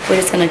say. We're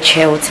just gonna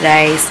chill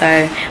today,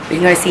 so we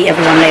can go see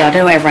everyone later. I don't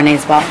know where everyone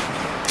is, but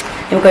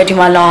then we're gonna do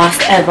my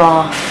last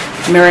ever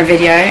mirror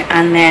video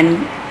and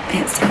then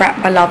it's a wrap.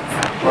 I love.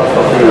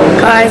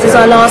 Guys, it's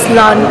our last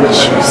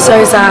lunch.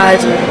 So sad.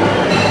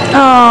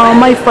 Oh,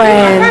 my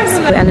friends.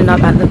 We're ending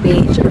up at the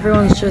beach.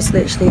 Everyone's just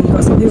literally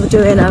got some people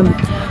doing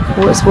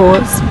water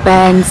sports.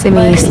 Ben,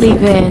 Simi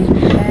sleeping.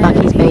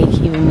 Lucky's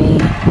baking with me.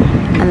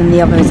 And then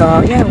the others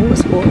are water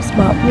sports.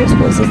 But water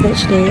sports is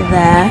literally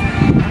there.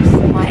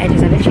 My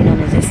edits are literally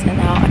non-existent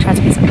now. I tried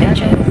to get some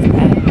pictures.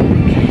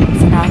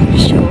 So now I'm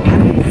just short.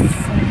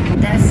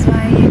 That's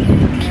why you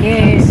get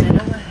cute.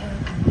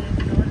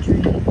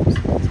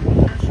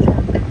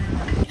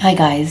 Hi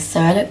guys,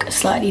 so I look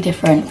slightly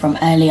different from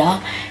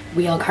earlier.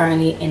 We are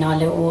currently in our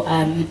little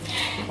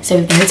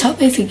so the hotel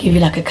basically give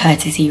you like a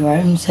courtesy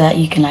room so that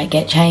you can like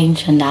get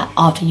changed and that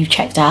after you've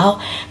checked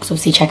out, because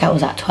obviously checkout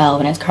was at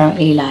 12 and it's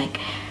currently like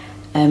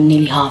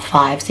nearly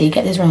 5:30, so you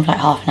get this room for like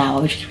half an hour,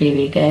 which is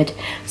really good.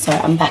 So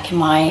I'm back in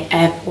my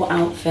airport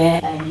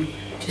outfit,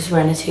 just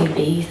wearing a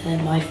 2-piece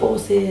and my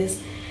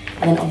forces,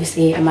 and then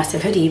obviously a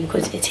massive hoodie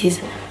because it is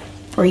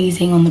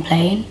freezing on the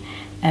plane.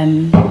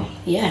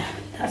 yeah,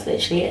 that's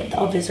literally it. The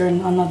others are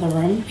in another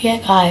room. Yeah,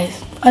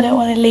 guys, I don't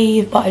want to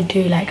leave, but I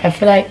do. Like, I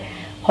feel like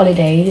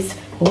holidays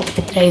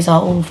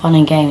are all fun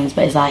and games,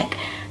 but it's like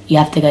you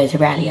have to go to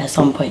reality at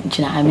some point.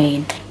 Do you know what I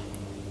mean?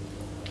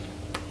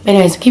 But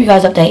anyways, keep you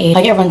guys updated.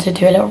 I get everyone to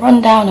do a little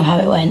rundown of how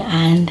it went,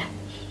 and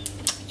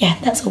yeah,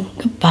 that's all.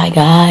 Goodbye,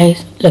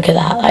 guys. Look at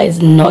that. That is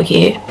not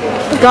cute.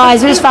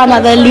 Guys, we just found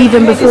out they're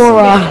leaving before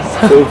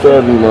us. So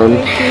funny,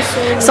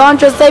 man.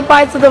 Sandra, say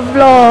bye to the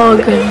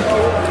vlog.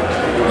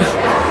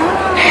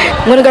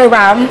 I'm gonna go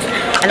round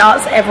and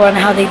ask everyone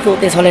how they thought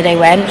this holiday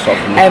went.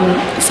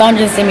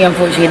 Sandra and Simi,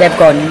 unfortunately, they've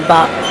gone,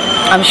 but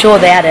I'm sure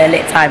they had a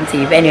lit time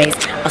too. But anyways,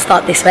 I'll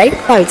start this way.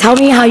 So, tell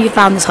me how you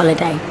found this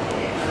holiday.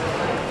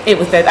 It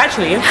was dead.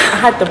 Actually, I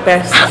had the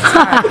best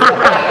time.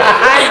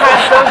 I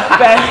had the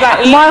best.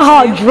 Like, my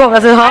heart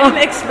dropped. I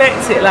didn't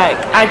expect it. Like,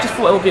 I just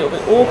thought it would be a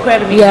bit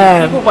awkward.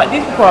 Yeah. People, but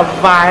these people are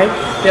vibe.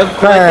 They're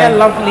good. They're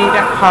lovely.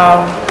 They're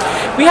calm.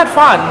 We had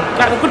fun.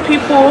 Like, good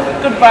people,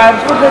 good vibes,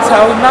 good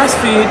hotel, nice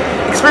food,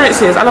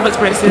 experiences. I love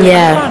experiences.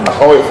 Yeah. I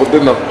can't wait for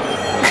dinner.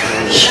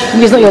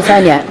 It's not your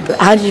turn yet. But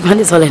how did you find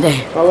this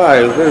holiday? I lie,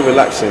 it was very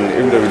relaxing,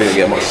 even though we didn't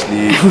get much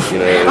sleep, you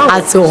know.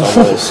 At all.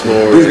 Someone was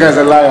snoring. These guys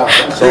are liars.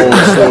 Someone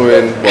was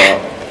snoring, but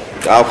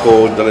the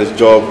alcohol done its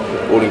job.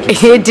 All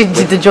inclusive. It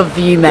did the job for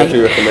you, mate.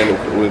 Definitely recommend it,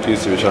 all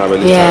inclusive.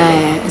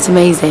 Yeah, it's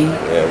amazing.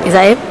 Yeah. Is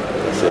that it?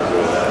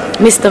 That's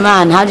it. Mr.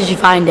 Man, how did you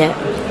find it?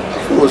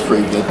 It was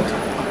pretty good.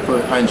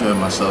 I enjoyed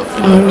myself.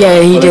 You know?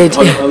 Yeah, he did.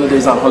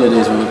 Holidays aren't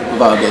holidays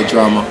without a bit of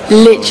drama.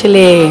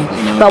 Literally. You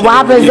know, but what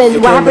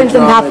happens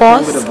in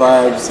Paphos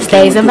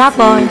stays in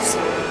Paphos.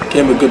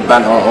 Came with good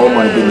banter. Oh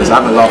my goodness,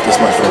 I haven't laughed this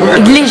much for a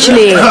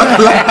Literally.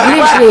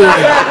 Literally.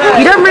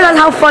 You don't realise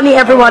how funny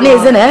everyone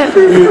is, innit?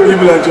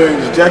 People are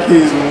joking.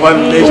 Jackie is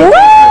one nation.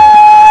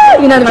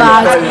 You know the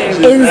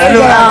vibes.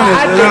 Instagram.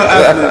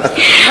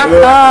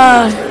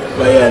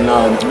 But yeah,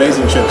 no,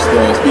 amazing trip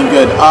still. It's been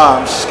good.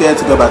 I'm scared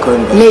to go back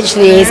home.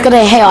 Literally, it's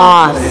gonna hit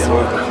us.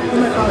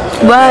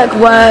 Work.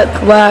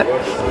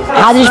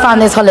 How did you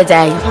find this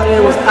holiday?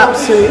 It was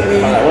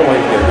absolutely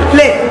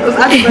lit. It was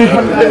actually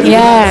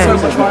yeah. so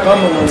much fun.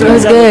 It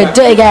was good.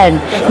 Do it again.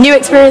 New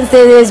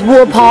experiences,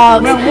 water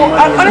parks,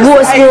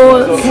 water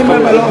sports. Came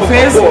over a lot of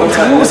fears.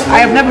 I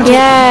have never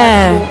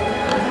done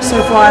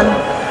so fun.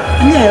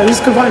 And yeah, it was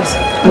good vibes.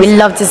 We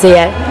love to see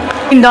it.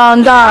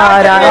 Don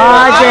da da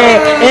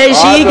and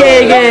she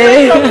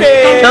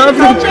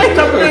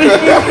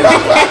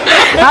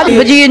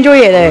But do you enjoy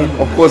it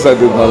though? Of course I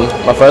did, man.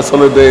 My first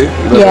holiday.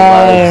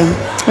 Yeah,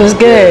 it was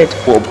good.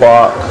 Water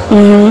park.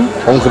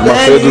 Conquered my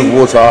favourite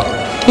water.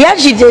 He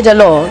actually did a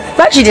lot.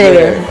 We actually did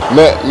it.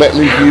 Met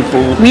new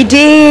people. We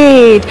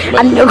did.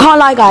 And I can't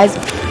lie, guys.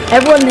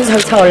 Everyone in this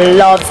hotel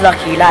loves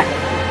Lucky. Like,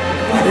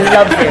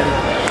 loves him.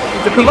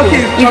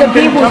 He's a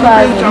people's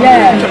person.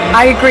 Yeah,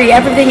 I agree.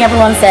 Everything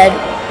everyone said.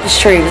 It's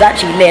true, it was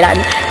actually lit.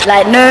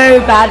 Like no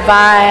bad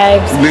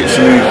vibes.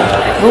 Literally.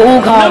 We're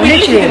all calm.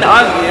 Literally. No.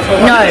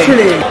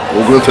 Literally.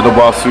 We'll go to the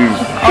bar soon.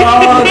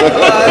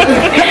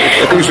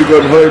 We should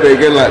go on holiday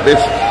again like this.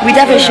 We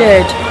definitely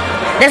should.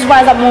 This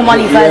buys up more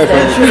money first.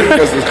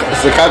 Because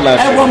it's a kind of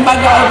everyone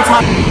bag it over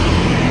time.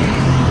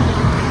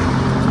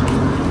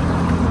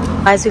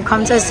 Guys, we've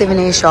come to a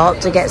souvenir shop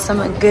to get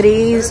some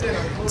goodies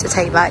to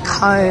take back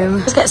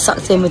home. Just get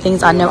sucked in with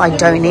things I know I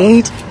don't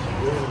need.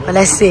 But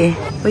let's see.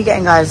 What are you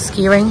getting, guys?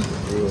 Ski ring?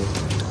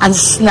 And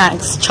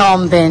snacks.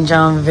 Chomping. I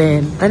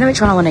don't know which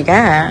one I want to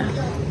get.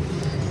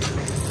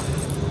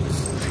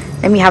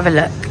 Let me have a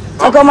look.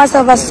 I got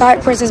myself a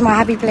Cyprus is my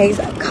happy place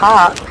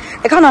cup.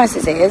 Look how nice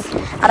this is.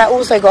 And I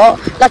also got,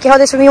 lucky hold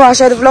this for me while I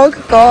show the vlog,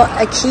 got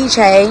a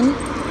keychain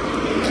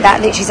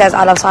that literally says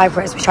I love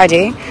Cyprus, which I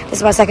do. This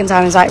is my second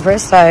time in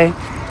Cyprus, so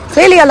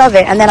clearly I love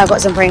it. And then I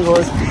got some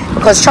Pringles.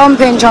 Because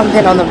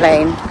chomping on the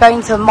plane.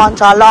 Going to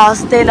munch our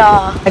last dinner.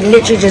 I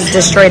literally just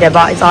destroyed it,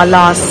 but it's our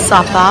last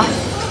supper.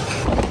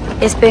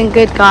 It's been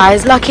good,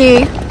 guys.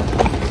 Lucky,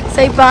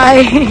 say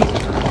bye.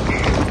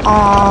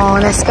 Oh,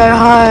 let's go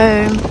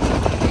home.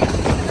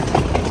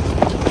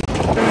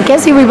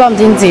 Guess who we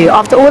bumped into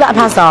after all that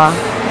pasta?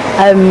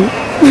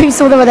 We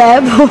saw them at the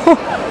airport.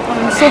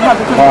 I'm so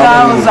happy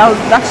because I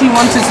actually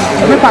wanted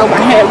to rip out my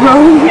hair, bro.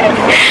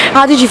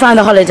 How did you find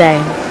the holiday?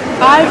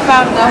 I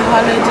found the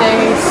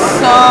holiday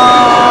so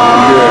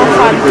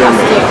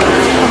fantastic.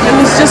 It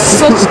was just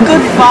such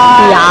good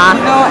vibes. Yeah.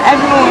 You know,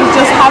 everyone was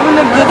just having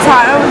a good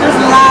time. Everyone was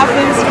just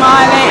laughing,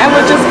 smiling, and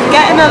we're just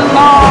getting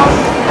along.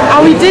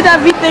 And we did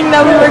everything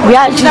that we were. We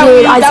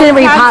actually,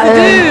 itinerary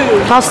pattern,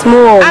 plus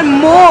more.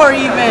 And more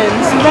even.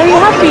 So very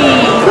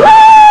happy. It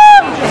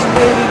was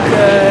really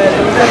good.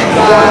 It was a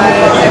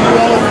vibe.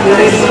 Everyone was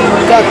really.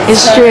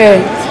 It's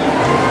true.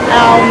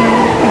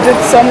 We did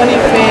so many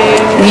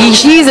things.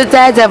 She's a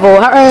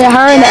daredevil. Her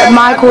and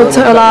Michael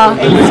Tola.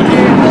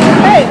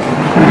 Hey,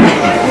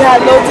 we had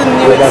loads of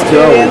new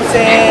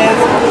experiences.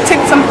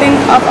 Ticked something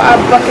off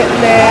our bucket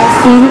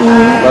list.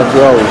 That's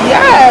right.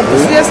 Yeah,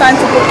 this is your sign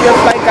to book your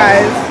flight,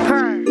 guys.